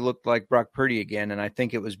 Brock Purdy looked like Brock Purdy again, and I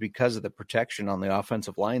think it was because of the protection on the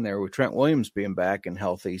offensive line there with Trent Williams being back and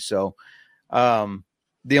healthy. So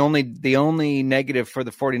the only negative for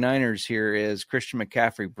the 49ers here is Christian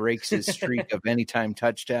McCaffrey breaks his streak of anytime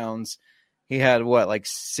touchdowns. He had,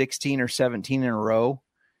 16 or 17 in a row?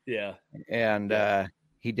 Yeah. And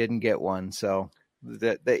he didn't get one. So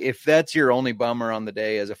if that's your only bummer on the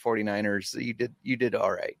day as a 49ers, you did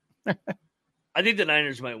all right. I think the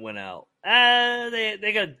Niners might win out.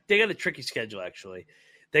 They got a tricky schedule actually.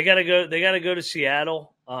 They gotta go to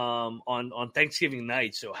Seattle on Thanksgiving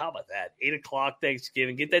night. So how about that? 8:00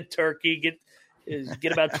 Thanksgiving. Get that turkey.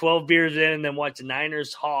 Get about 12 beers in, and then watch the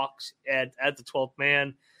Niners Hawks at the 12th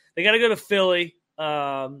man. They got to go to Philly.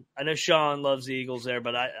 I know Sean loves the Eagles there,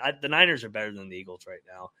 but the Niners are better than the Eagles right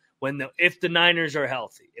now. If the Niners are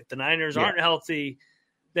healthy, if the Niners aren't healthy,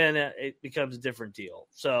 then it becomes a different deal.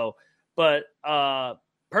 So, but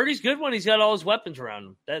Purdy's good when he's got all his weapons around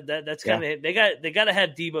him. That's kind of they got to have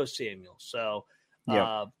Deebo Samuel. So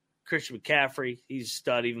Christian McCaffrey, he's a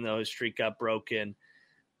stud, even though his streak got broken.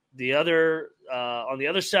 The other on the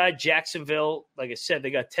other side, Jacksonville, like I said,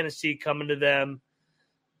 they got Tennessee coming to them.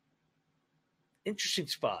 Interesting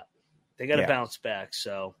spot. They got to bounce back.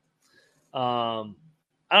 So, I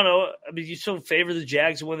don't know. I mean, you still favor the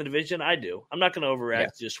Jags to win the division? I do. I'm not going to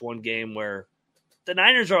overreact to just one game where the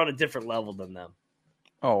Niners are on a different level than them.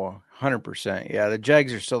 Oh, 100%. Yeah, the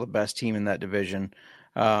Jags are still the best team in that division.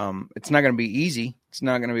 It's not going to be easy. It's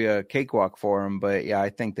not going to be a cakewalk for them, but yeah, I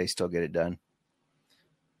think they still get it done.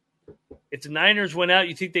 If the Niners win out,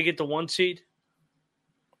 you think they get the 1 seed?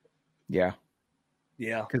 Yeah.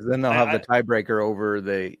 Yeah. Because then they'll have the tiebreaker over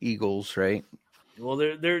the Eagles, right? Well,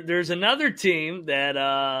 there's another team that's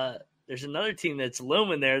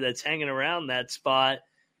looming there that's hanging around that spot.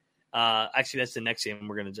 Actually, that's the next game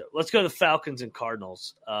we're going to do. Let's go to the Falcons and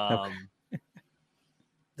Cardinals. Okay.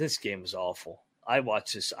 This game is awful. I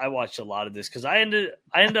watched a lot of this because I ended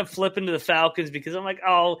up flipping to the Falcons because I'm like,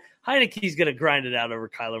 oh, Heineke's going to grind it out over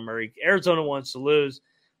Kyler Murray. Arizona wants to lose.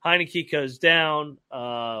 Heineke goes down.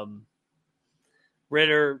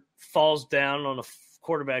 Ritter falls down on a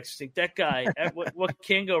quarterback sneak. That guy, what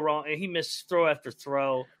can go wrong? And he missed throw after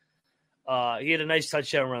throw. He had a nice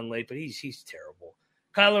touchdown run late, but he's terrible.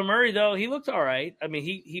 Kyler Murray, though, he looked all right. I mean,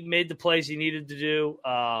 he made the plays he needed to do.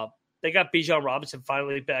 They got Bijan Robinson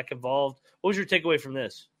finally back involved. What was your takeaway from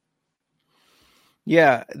this?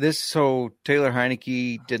 Yeah, so Taylor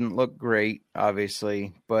Heineke didn't look great,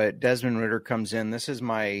 obviously, but Desmond Ritter comes in. This is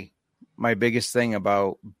my biggest thing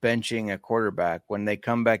about benching a quarterback. When they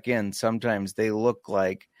come back in, sometimes they look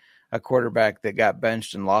like a quarterback that got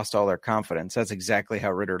benched and lost all their confidence. That's exactly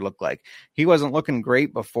how Ritter looked like. He wasn't looking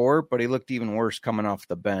great before, but he looked even worse coming off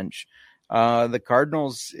the bench. The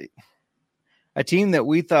Cardinals, a team that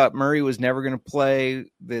we thought Murray was never going to play,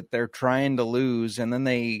 that they're trying to lose, and then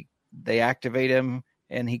they activate him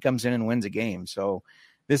and he comes in and wins a game. So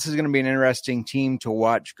this is going to be an interesting team to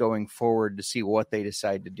watch going forward to see what they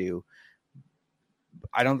decide to do.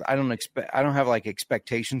 I don't have like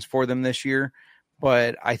expectations for them this year,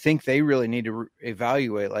 but I think they really need to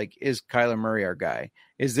evaluate, like, is Kyler Murray our guy?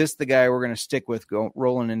 Is this the guy we're going to stick with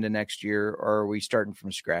rolling into next year, or are we starting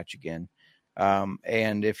from scratch again?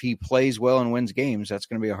 And if he plays well and wins games, that's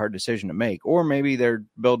going to be a hard decision to make. Or maybe they're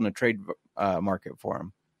building a trade market for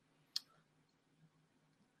him.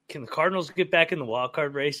 Can the Cardinals get back in the wild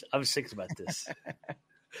card race? I was thinking about this.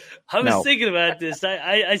 Thinking about this.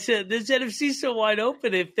 I said this NFC's so wide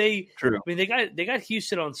open. If they, True. I mean, they got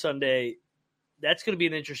Houston on Sunday. That's going to be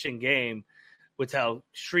an interesting game with how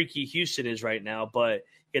streaky Houston is right now. But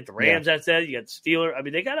you get the Rams after that. You got the Steelers. I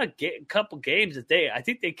mean, they got a couple games that I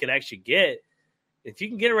think they could actually get. If you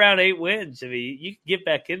can get around 8 wins, I mean, you can get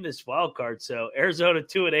back in this wild card. So Arizona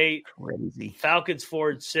 2-8, crazy. Falcons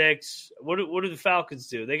 4-6. What do the Falcons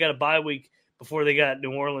do? They got a bye week before they got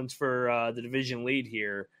New Orleans for the division lead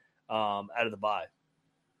here out of the bye.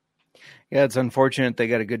 Yeah, it's unfortunate. They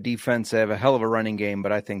got a good defense. They have a hell of a running game,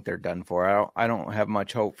 but I think they're done for. I don't have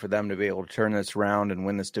much hope for them to be able to turn this around and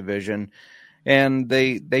win this division. And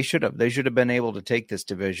they should have. They should have been able to take this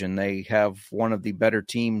division. They have one of the better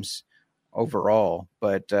teams overall,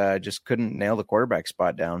 but just couldn't nail the quarterback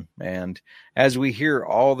spot down. And as we hear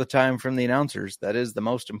all the time from the announcers, that is the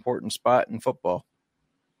most important spot in football.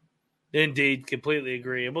 Indeed, completely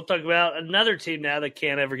agree. And we'll talk about another team now that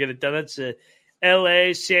can't ever get it done. That's the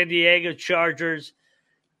LA San Diego Chargers.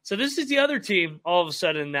 So this is the other team all of a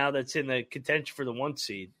sudden now that's in the contention for the 1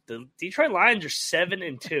 seed. The Detroit Lions are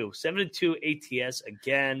 7-2, 7-2 ATS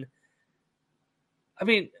again. I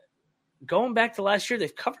mean, going back to last year,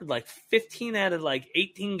 they've covered like 15 out of like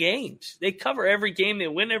 18 games. They cover every game. They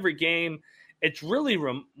win every game. It's really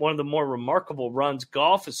one of the more remarkable runs.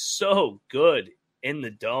 Golf is so good in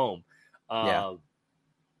the Dome.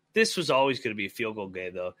 This was always going to be a field goal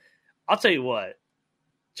game, though. I'll tell you what,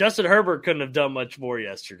 Justin Herbert couldn't have done much more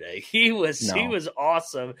yesterday. He was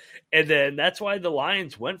awesome. And then that's why the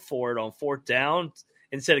Lions went for it on 4th down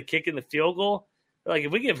instead of kicking the field goal. Like,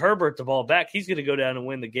 if we give Herbert the ball back, he's going to go down and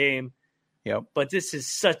win the game. Yep. But this is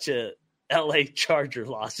such a LA Charger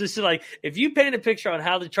loss. This is like, if you paint a picture on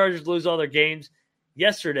how the Chargers lose all their games,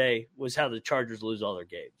 yesterday was how the Chargers lose all their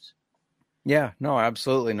games. Yeah, no,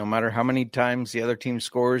 absolutely. No matter how many times the other team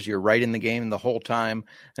scores, you're right in the game the whole time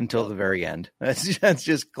until the very end. That's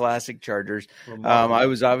just classic Chargers. I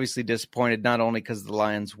was obviously disappointed not only because the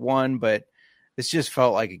Lions won, but this just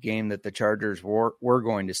felt like a game that the Chargers were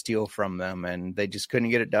going to steal from them, and they just couldn't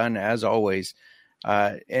get it done, as always.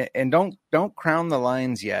 And don't crown the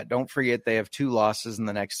Lions yet. Don't forget they have 2 losses in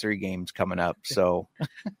the next 3 games coming up. So,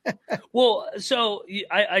 well, so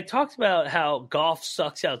I talked about how golf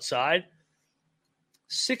sucks outside.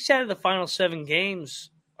 6 out of the final 7 games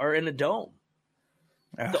are in a dome.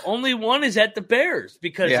 The only one is at the Bears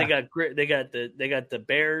because they got the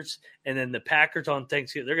Bears and then the Packers on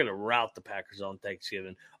Thanksgiving. They're going to rout the Packers on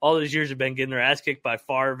Thanksgiving. All those years have been getting their ass kicked by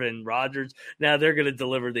Favre and Rodgers. Now they're going to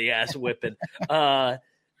deliver the ass whipping. And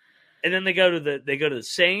then they go to the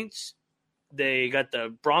Saints. They got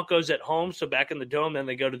the Broncos at home, so back in the Dome. Then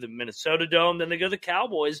they go to the Minnesota Dome. Then they go to the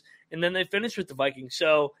Cowboys, and then they finish with the Vikings.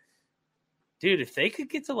 So, dude, if they could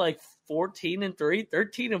get to like 14-3,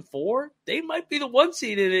 13-4, they might be the 1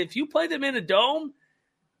 seed. And if you play them in a dome,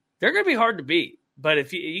 they're going to be hard to beat. But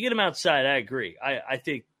if you get them outside, I agree. I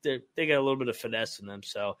think they got a little bit of finesse in them.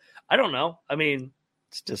 So I don't know. I mean,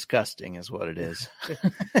 it's disgusting, is what it is.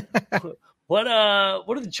 What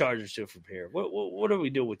do the Chargers do from here? What do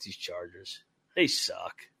we do with these Chargers? They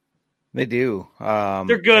suck. They do.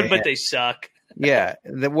 They're good, but they suck. The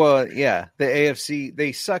AFC,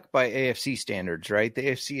 they suck by AFC standards, right? The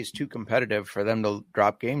AFC is too competitive for them to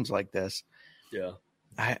drop games like this. Yeah.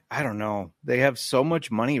 I don't know. They have so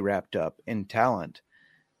much money wrapped up in talent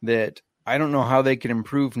that I don't know how they can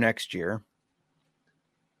improve next year.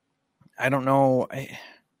 I don't know.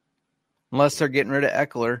 Unless they're getting rid of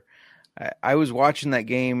Eckler. I was watching that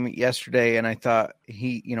game yesterday, and I thought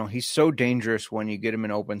he's so dangerous when you get him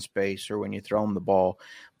in open space or when you throw him the ball,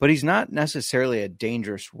 but he's not necessarily a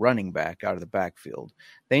dangerous running back out of the backfield.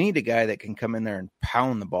 They need a guy that can come in there and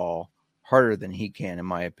pound the ball harder than he can, in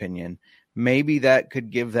my opinion. Maybe that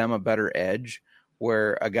could give them a better edge,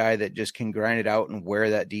 where a guy that just can grind it out and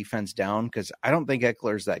wear that defense down, because I don't think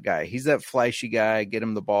Eckler's that guy. He's that flashy guy, get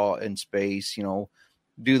him the ball in space,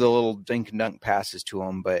 do the little dink and dunk passes to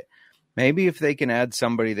him. But maybe if they can add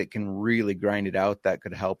somebody that can really grind it out, that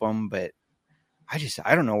could help them. But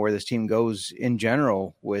I don't know where this team goes in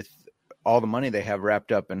general with all the money they have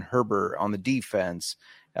wrapped up in Herbert on the defense,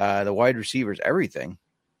 the wide receivers, everything.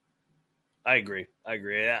 I agree.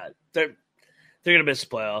 Yeah, they're going to miss the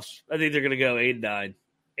playoffs. I think they're going to go 8-9,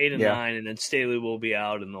 8-9, and then Staley will be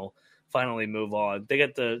out, and they'll finally move on. They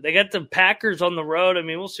got the Packers on the road. I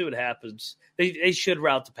mean, we'll see what happens. They should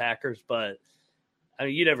rout the Packers, but I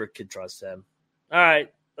mean, you never could trust them. All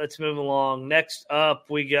right, let's move along. Next up,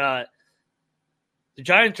 we got the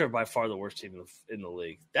Giants are by far the worst team in the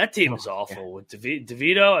league. That team is awful with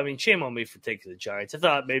DeVito. I mean, shame on me for taking the Giants. I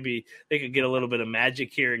thought maybe they could get a little bit of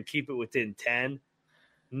magic here and keep it within 10.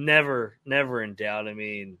 Never in doubt. I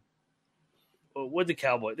mean, what the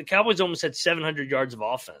Cowboys? The Cowboys almost had 700 yards of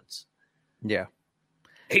offense. Yeah.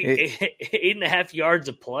 8.5 yards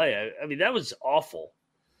of play. I mean, that was awful.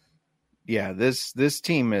 Yeah, this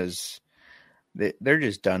team they're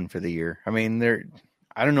just done for the year. I mean,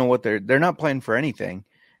 I don't know what they're not playing for anything,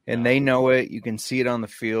 and they know it. You can see it on the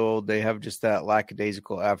field. They have just that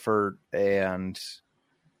lackadaisical effort, and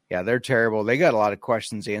yeah, they're terrible. They got a lot of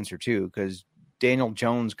questions to answer too, because Daniel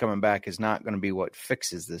Jones coming back is not going to be what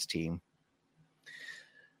fixes this team.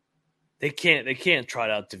 They can't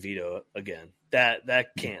trot out DeVito again.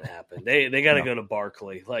 That can't happen. They got to go to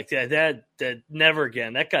Barkley. Like that never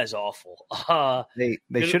again. That guy's awful. They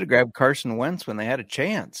should have grabbed Carson Wentz when they had a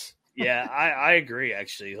chance. Yeah, I agree,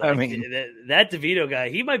 actually. Like, I mean, that DeVito guy,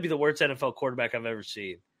 he might be the worst NFL quarterback I've ever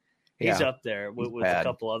seen. He's up there with a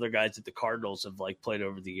couple other guys that the Cardinals have played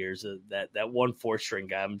over the years. That one 4-string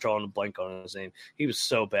guy, I'm drawing a blank on his name. He was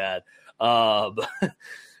so bad.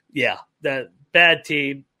 Yeah, that bad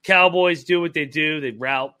team. Cowboys do what they do. They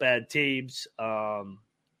rout bad teams. Good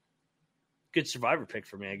survivor pick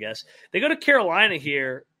for me, I guess. They go to Carolina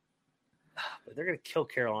here, but they're going to kill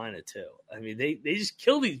Carolina too. I mean, they just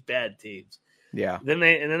kill these bad teams. Yeah. Then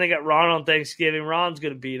they got Ron on Thanksgiving. Ron's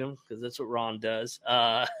going to beat them because that's what Ron does.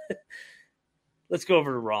 Let's go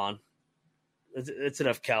over to Ron. That's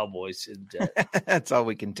enough Cowboys. That's all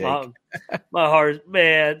we can take. My heart,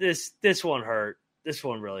 man. This one hurt. This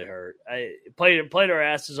one really hurt. I played our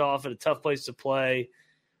asses off at a tough place to play.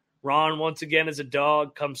 Ron, once again, as a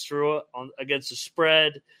dog, comes through it against the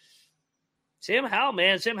spread. Sam Howell,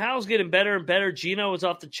 man. Sam Howell's getting better and better. Geno was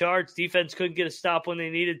off the charts. Defense couldn't get a stop when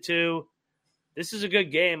they needed to. This is a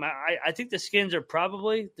good game. I think the Skins are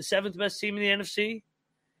probably the 7th best team in the NFC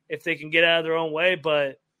if they can get out of their own way.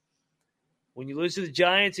 But when you lose to the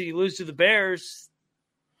Giants and you lose to the Bears,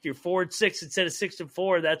 you're 4-6 instead of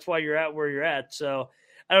 6-4. That's why you're at where you're at. So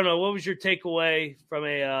I don't know. What was your takeaway from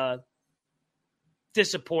a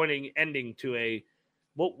disappointing ending to a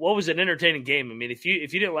what was an entertaining game? I mean, if you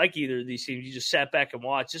didn't like either of these teams, you just sat back and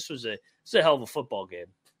watched. This was a hell of a football game.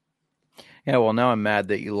 Yeah, well, now I'm mad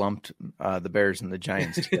that you lumped the Bears and the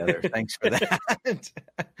Giants together. Thanks for that.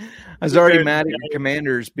 I was already mad at your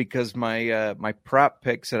Commanders because my prop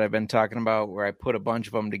picks that I've been talking about, where I put a bunch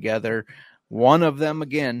of them together. One of them,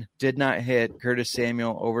 again, did not hit. Curtis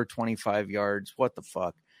Samuel over 25 yards. What the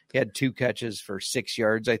fuck? He had 2 catches for 6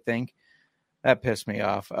 yards, I think. That pissed me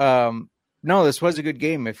off. No, this was a good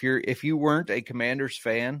game. If you weren't a Commanders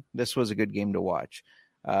fan, this was a good game to watch.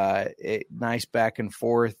 Nice back and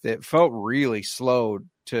forth. It felt really slow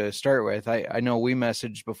to start with. I know we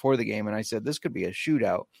messaged before the game, and I said this could be a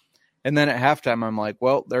shootout. And then at halftime, I'm like,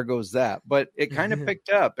 well, there goes that. But it kind of picked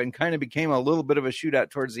up and kind of became a little bit of a shootout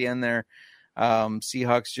towards the end there.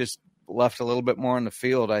 Seahawks just left a little bit more on the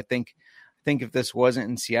field. I think if this wasn't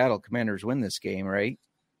in Seattle, Commanders win this game, right?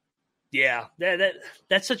 Yeah,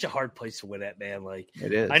 that's such a hard place to win at, man. Like,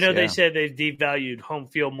 it is. I know they said they've devalued home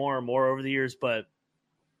field more and more over the years, but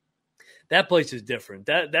that place is different.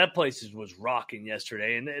 That place was rocking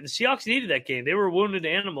yesterday, and the Seahawks needed that game. They were a wounded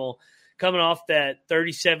animal coming off that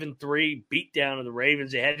 37-3 beatdown of the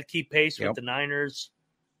Ravens. They had to keep pace with the Niners.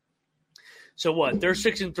 So what? They're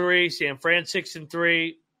 6-3. San Fran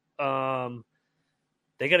 6-3.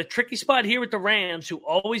 They got a tricky spot here with the Rams, who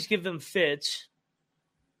always give them fits.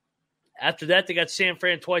 After that, they got San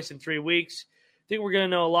Fran twice in 3 weeks. I think we're going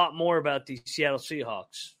to know a lot more about the Seattle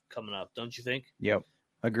Seahawks coming up, don't you think? Yep.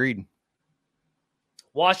 Agreed.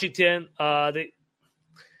 Washington, the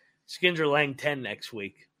Skins are laying 10 next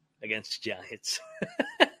week against the Giants.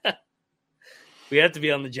 We have to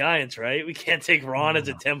be on the Giants, right? We can't take Ron as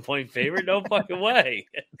a 10-point favorite. No fucking way.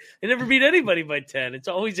 They never beat anybody by 10. It's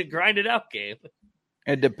always a grinded-out game.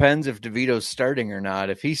 It depends if DeVito's starting or not.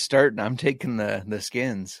 If he's starting, I'm taking the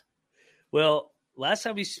Skins. Well, last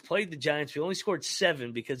time we played the Giants, we only scored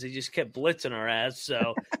 7 because they just kept blitzing our ass.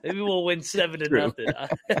 So maybe we'll win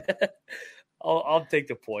 7-0. I'll take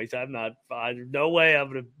the points. No way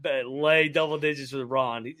I'm going to lay double digits with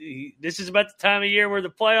Ron. This is about the time of year where the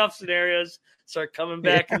playoff scenarios start coming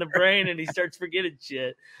back in the brain and he starts forgetting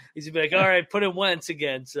shit. He's going to be like, all right, put in Wentz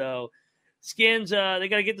again. So Skins, they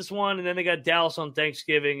got to get this one, and then they got Dallas on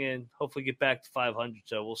Thanksgiving and hopefully get back to 500.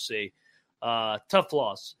 So we'll see. Tough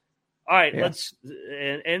loss. All right, let's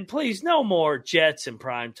and please no more Jets in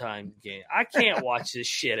primetime game. I can't watch this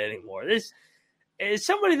shit anymore. This is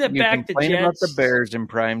somebody that backed the Jets. Complain about the Bears in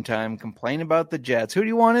primetime. Complain about the Jets. Who do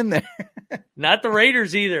you want in there? Not the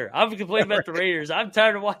Raiders either. I'm complaining about the Raiders. I'm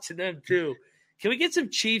tired of watching them too. Can we get some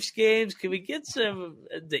Chiefs games? Can we get some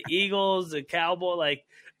the Eagles, the Cowboys, like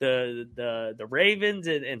the Ravens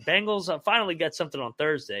and Bengals? I finally got something on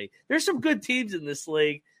Thursday. There's some good teams in this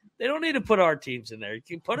league. They don't need to put our teams in there. You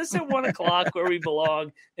can put us at 1 o'clock where we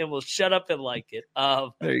belong, and we'll shut up and like it.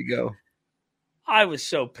 There you go. I was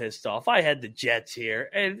so pissed off. I had the Jets here.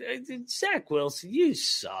 And Zach Wilson, you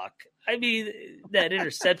suck. I mean, that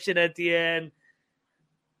interception at the end.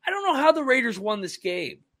 I don't know how the Raiders won this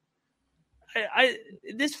game.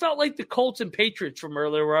 This felt like the Colts and Patriots from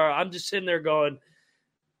earlier, where I'm just sitting there going,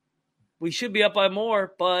 we should be up by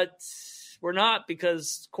more, but we're not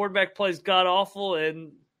because quarterback plays god-awful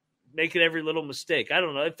and making every little mistake. I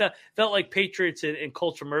don't know. It felt like Patriots and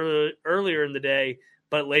Colts from earlier in the day,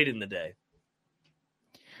 but late in the day.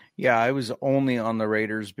 Yeah, I was only on the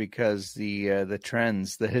Raiders because the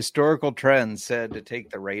trends, the historical trends said to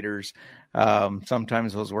take the Raiders.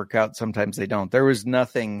 Sometimes those work out, sometimes they don't. There was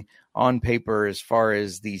nothing on paper as far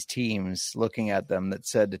as these teams looking at them that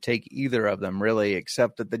said to take either of them really,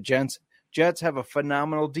 except that the Jets have a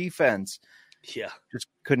phenomenal defense. Yeah. Just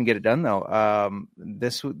couldn't get it done though.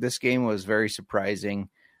 This game was very surprising.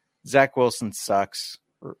 Zach Wilson sucks.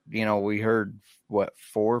 You know, we heard 4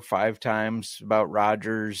 or 5 times about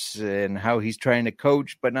Rodgers and how he's trying to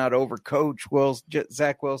coach but not overcoach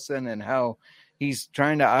Zach Wilson, and how he's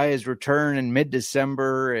trying to eye his return in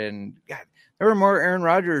mid-December. And God, there were more Aaron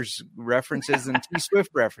Rodgers references than T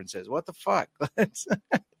Swift references. What the fuck?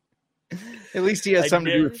 At least he has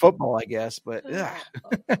something to do with football, I guess. But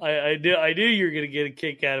I knew you were going to get a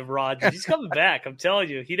kick out of Rodgers. He's coming back. I'm telling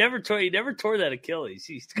you, he never tore that Achilles.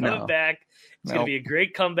 He's coming back. It's going to be a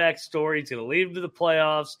great comeback story. He's going to lead them to the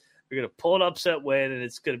playoffs. They're going to pull an upset win, and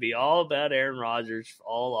it's going to be all about Aaron Rodgers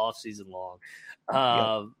all offseason long.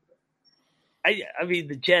 I mean,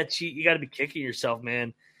 the Jets, you got to be kicking yourself,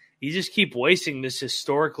 man. You just keep wasting this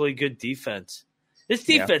historically good defense. This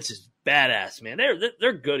defense is badass, man.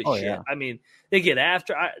 They're good as shit. Yeah. I mean, they get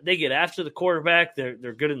after the quarterback. They're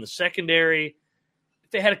good in the secondary.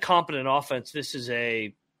 If they had a competent offense, this is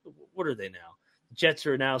what are they now? The Jets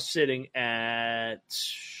are now sitting at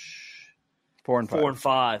 4 and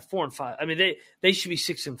 5. 4 and 5. I mean, they should be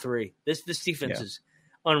 6-3. This defense is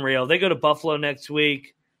unreal. They go to Buffalo next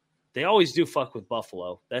week. They always do fuck with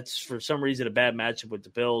Buffalo. That's for some reason a bad matchup with the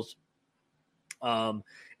Bills. And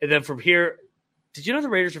then from here, did you know the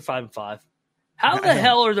Raiders are 5-5? How the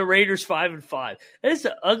hell are the Raiders 5-5? That is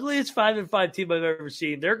the ugliest 5-5 team I've ever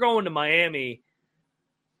seen. They're going to Miami.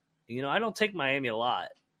 You know, I don't take Miami a lot,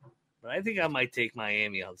 but I think I might take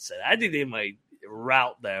Miami on set. I think they might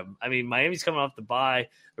rout them. I mean, Miami's coming off the bye.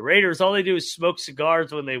 The Raiders, all they do is smoke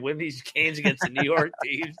cigars when they win these games against the New York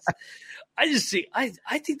teams.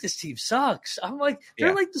 I think this team sucks. I'm like,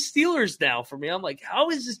 they're like the Steelers now for me. I'm like, how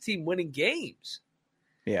is this team winning games?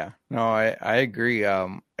 Yeah, no, I agree.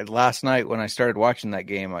 Last night when I started watching that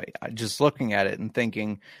game, I just looking at it and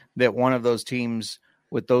thinking that one of those teams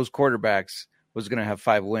with those quarterbacks was going to have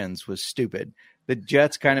 5 wins was stupid. The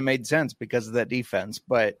Jets kind of made sense because of that defense,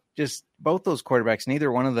 but just both those quarterbacks,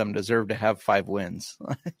 neither one of them deserved to have 5 wins.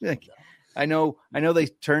 I know they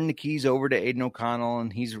turned the keys over to Aiden O'Connell,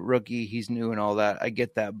 and he's a rookie, he's new and all that. I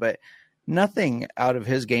get that, but nothing out of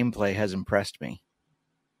his gameplay has impressed me.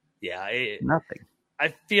 Yeah, nothing.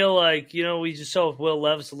 I feel like, you know, we just saw with Will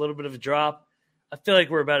Levis a little bit of a drop. I feel like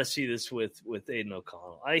we're about to see this with Aiden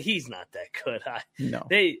O'Connell. He's not that good. No.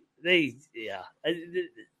 I'm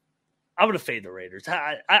going to fade the Raiders.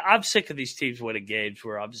 I'm sick of these teams winning games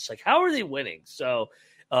where I'm just like, how are they winning? So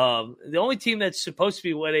the only team that's supposed to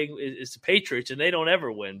be winning is the Patriots, and they don't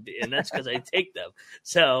ever win, and that's because I take them.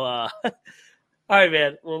 So, all right,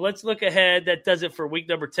 man. Well, let's look ahead. That does it for week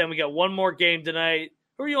number 10. We got one more game tonight.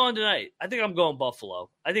 Who are you on tonight? I think I'm going Buffalo.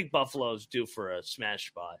 I think Buffalo's due for a smash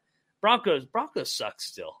spot. Broncos suck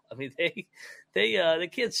still. I mean, they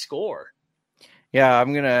can't score. Yeah,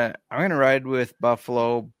 I'm gonna ride with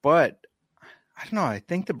Buffalo, but I don't know. I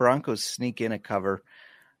think the Broncos sneak in a cover.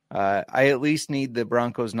 I at least need the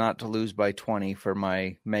Broncos not to lose by 20 for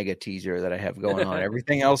my mega teaser that I have going on.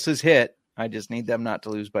 Everything else is hit. I just need them not to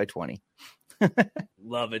lose by 20.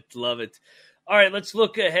 Love it. All right, let's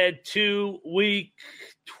look ahead to week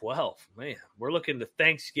 12. Man, we're looking to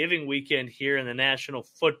Thanksgiving weekend here in the National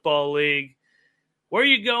Football League. Where are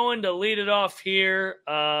you going to lead it off here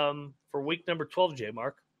for week number 12, J.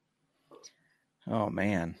 Mark? Oh,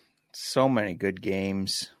 man. So many good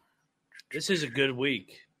games. This is a good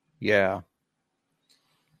week. Yeah.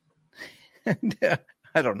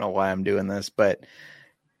 I don't know why I'm doing this, but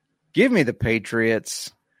give me the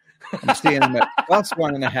Patriots. I'm seeing them at plus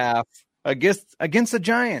 1.5 against the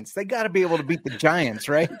Giants. They got to be able to beat the Giants,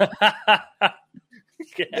 right?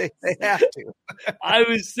 Yes. They have to. I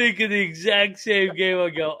was thinking the exact same game. I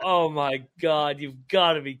go, oh my God, you've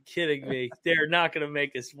got to be kidding me. They're not going to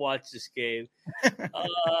make us watch this game.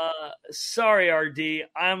 Sorry, RD.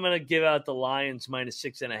 I'm going to give out the Lions minus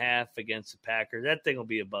 6.5 against the Packers. That thing will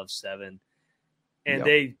be above 7. And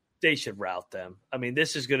they should rout them. I mean,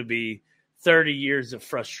 this is going to be 30 years of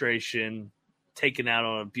frustration taken out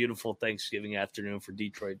on a beautiful Thanksgiving afternoon for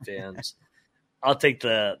Detroit fans. I'll take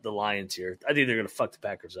the Lions here. I think they're going to fuck the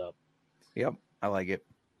Packers up. Yep, I like it.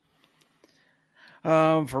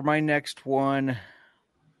 For my next one,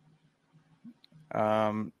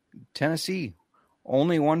 Tennessee,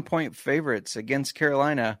 only 1-point favorites against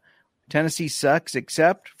Carolina. Tennessee sucks,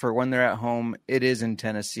 except for when they're at home. It is in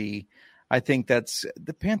Tennessee. I think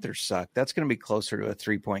the Panthers suck. That's going to be closer to a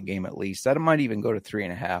 3-point game at least. That might even go to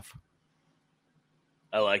 3.5.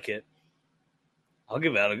 I like it. I'll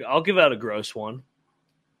give out a gross one.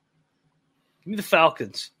 Give me the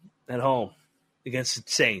Falcons at home against the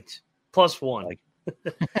Saints +1.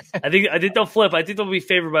 I think they'll flip. I think they'll be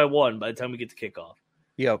favored by 1 by the time we get to kickoff.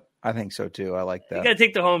 Yep, I think so too. I like that. You got to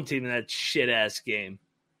take the home team in that shit ass game.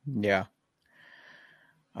 Yeah.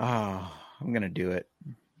 Oh, I'm gonna do it.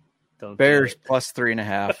 Don't Bears do it.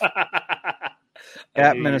 +3.5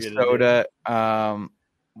 at Minnesota.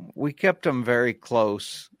 We kept them very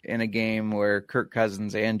close in a game where Kirk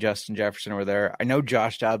Cousins and Justin Jefferson were there. I know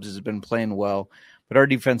Josh Dobbs has been playing well, but our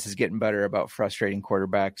defense is getting better about frustrating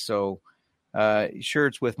quarterbacks. So, sure,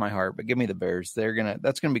 it's with my heart, but give me the Bears.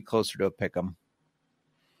 That's gonna be closer to a pick 'em.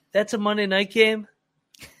 That's a Monday night game?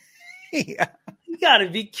 Yeah. You got to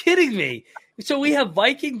be kidding me. So we have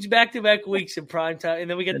Vikings back-to-back weeks in primetime, and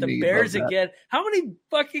then we get the Bears again. How many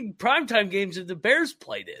fucking primetime games have the Bears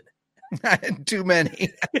played in? Too many.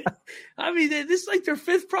 I mean, this is like their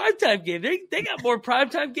 5th primetime game. They got more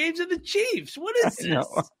primetime games than the Chiefs. What is this?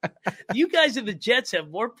 You guys and the Jets have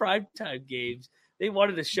more primetime games. They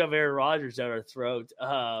wanted to shove Aaron Rodgers down our throat.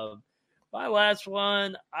 My last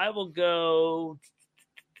one, I will go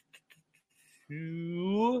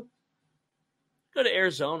to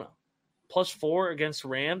Arizona. +4 against the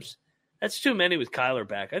Rams. That's too many with Kyler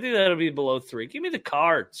back. I think that'll be below 3. Give me the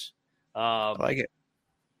Cards. I like it.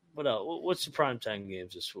 What else? What's the primetime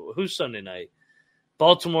games this week? Who's Sunday night?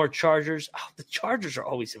 Baltimore Chargers. Oh, the Chargers are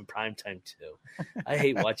always in primetime too. I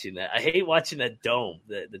hate watching that. I hate watching that dome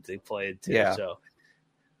that they play in too. Yeah. So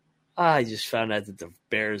I just found out that the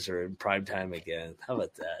Bears are in primetime again. How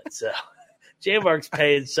about that? So J-Mark's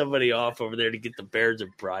paying somebody off over there to get the Bears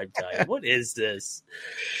in primetime. What is this?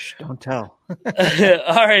 Don't tell.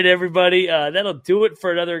 All right, everybody. That'll do it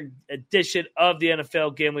for another edition of the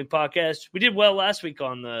NFL Gambling Podcast. We did well last week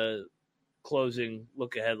on the closing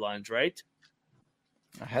look ahead lines, right?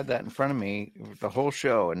 I had that in front of me the whole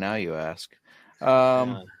show, and now you ask.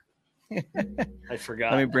 I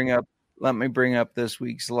forgot. Let me bring up this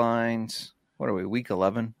week's lines. What are we, week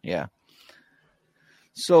 11? Yeah.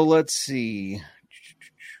 So let's see.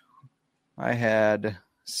 I had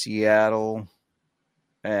Seattle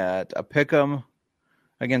at a pick'em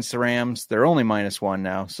against the Rams. They're only -1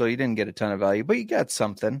 now, so you didn't get a ton of value, but you got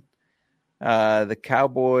something. The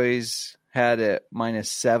Cowboys had it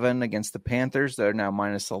 -7 against the Panthers. They're now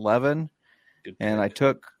 -11. And I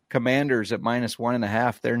took Commanders at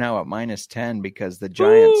 -1.5. They're now at -10 because the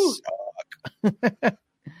Giants suck.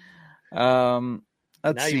 Let's now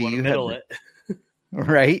see. You want to middle it.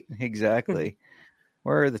 Right, exactly.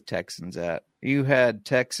 Where are the Texans at? You had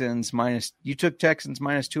Texans you took Texans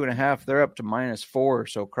 -2.5. They're up to -4.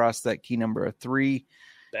 So cross that key number of 3.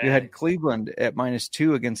 Bang. You had Cleveland at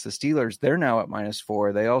 -2 against the Steelers. They're now at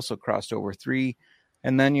 -4. They also crossed over 3.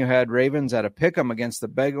 And then you had Ravens at a pick'em against the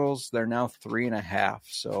Bengals. They're now 3.5.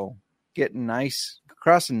 So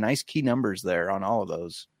crossing nice key numbers there on all of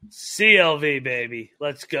those. CLV, baby.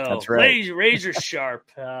 Let's go. That's right. Razor sharp.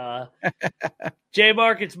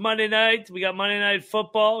 J-Mark, it's Monday night. We got Monday Night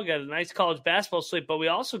Football. We got a nice college basketball slate, but we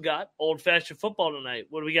also got old-fashioned football tonight.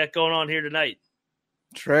 What do we got going on here tonight?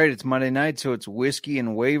 That's right. It's Monday night, so it's whiskey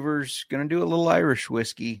and waivers. Going to do a little Irish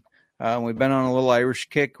whiskey. We've been on a little Irish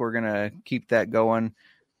kick. We're going to keep that going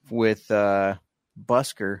with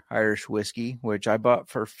Busker Irish whiskey, which I bought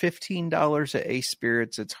for $15 at Ace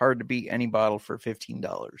Spirits. It's hard to beat any bottle for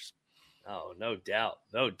 $15. Oh, no doubt.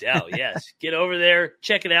 No doubt, yes. Get over there.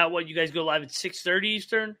 Check it out. What, you guys go live at 6:30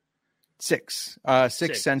 Eastern? 6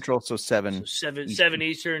 Central, so 7. So 7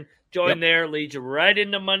 Eastern. Join there. Leads you right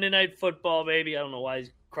into Monday Night Football, baby. I don't know why I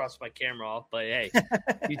crossed my camera off, but hey,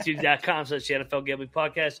 youtube.com/NFL Gambling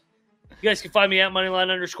Podcast. You guys can find me at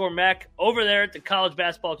Moneyline_Mac over there at the College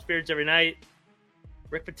Basketball Experience every night.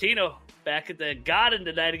 Rick Pitino back at the Garden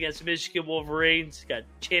tonight against the Michigan Wolverines. Got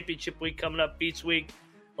championship week coming up, Beats Week.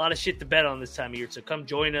 A lot of shit to bet on this time of year, so come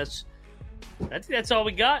join us. I think that's all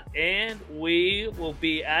we got, and we will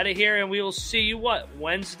be out of here, and we will see you,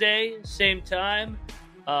 Wednesday, same time,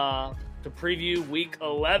 to preview Week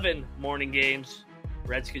 11 morning games.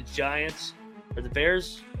 Redskins, Giants. Are the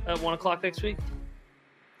Bears at 1 o'clock next week?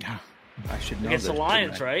 Yeah, I should know. Against the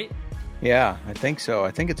Lions, right? Yeah, I think so.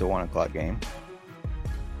 I think it's a 1 o'clock game.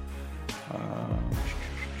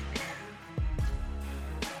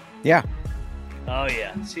 Yeah. Oh,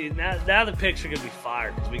 yeah. See, now the picks are going to be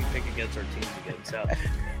fired because we can pick against our teams again. So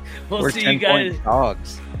we'll see you guys. 10-point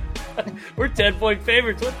dogs. We're 10-point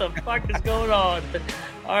favorites. What the fuck is going on?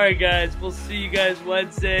 All right, guys. We'll see you guys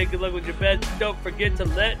Wednesday. Good luck with your bets. Don't forget to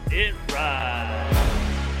let it ride.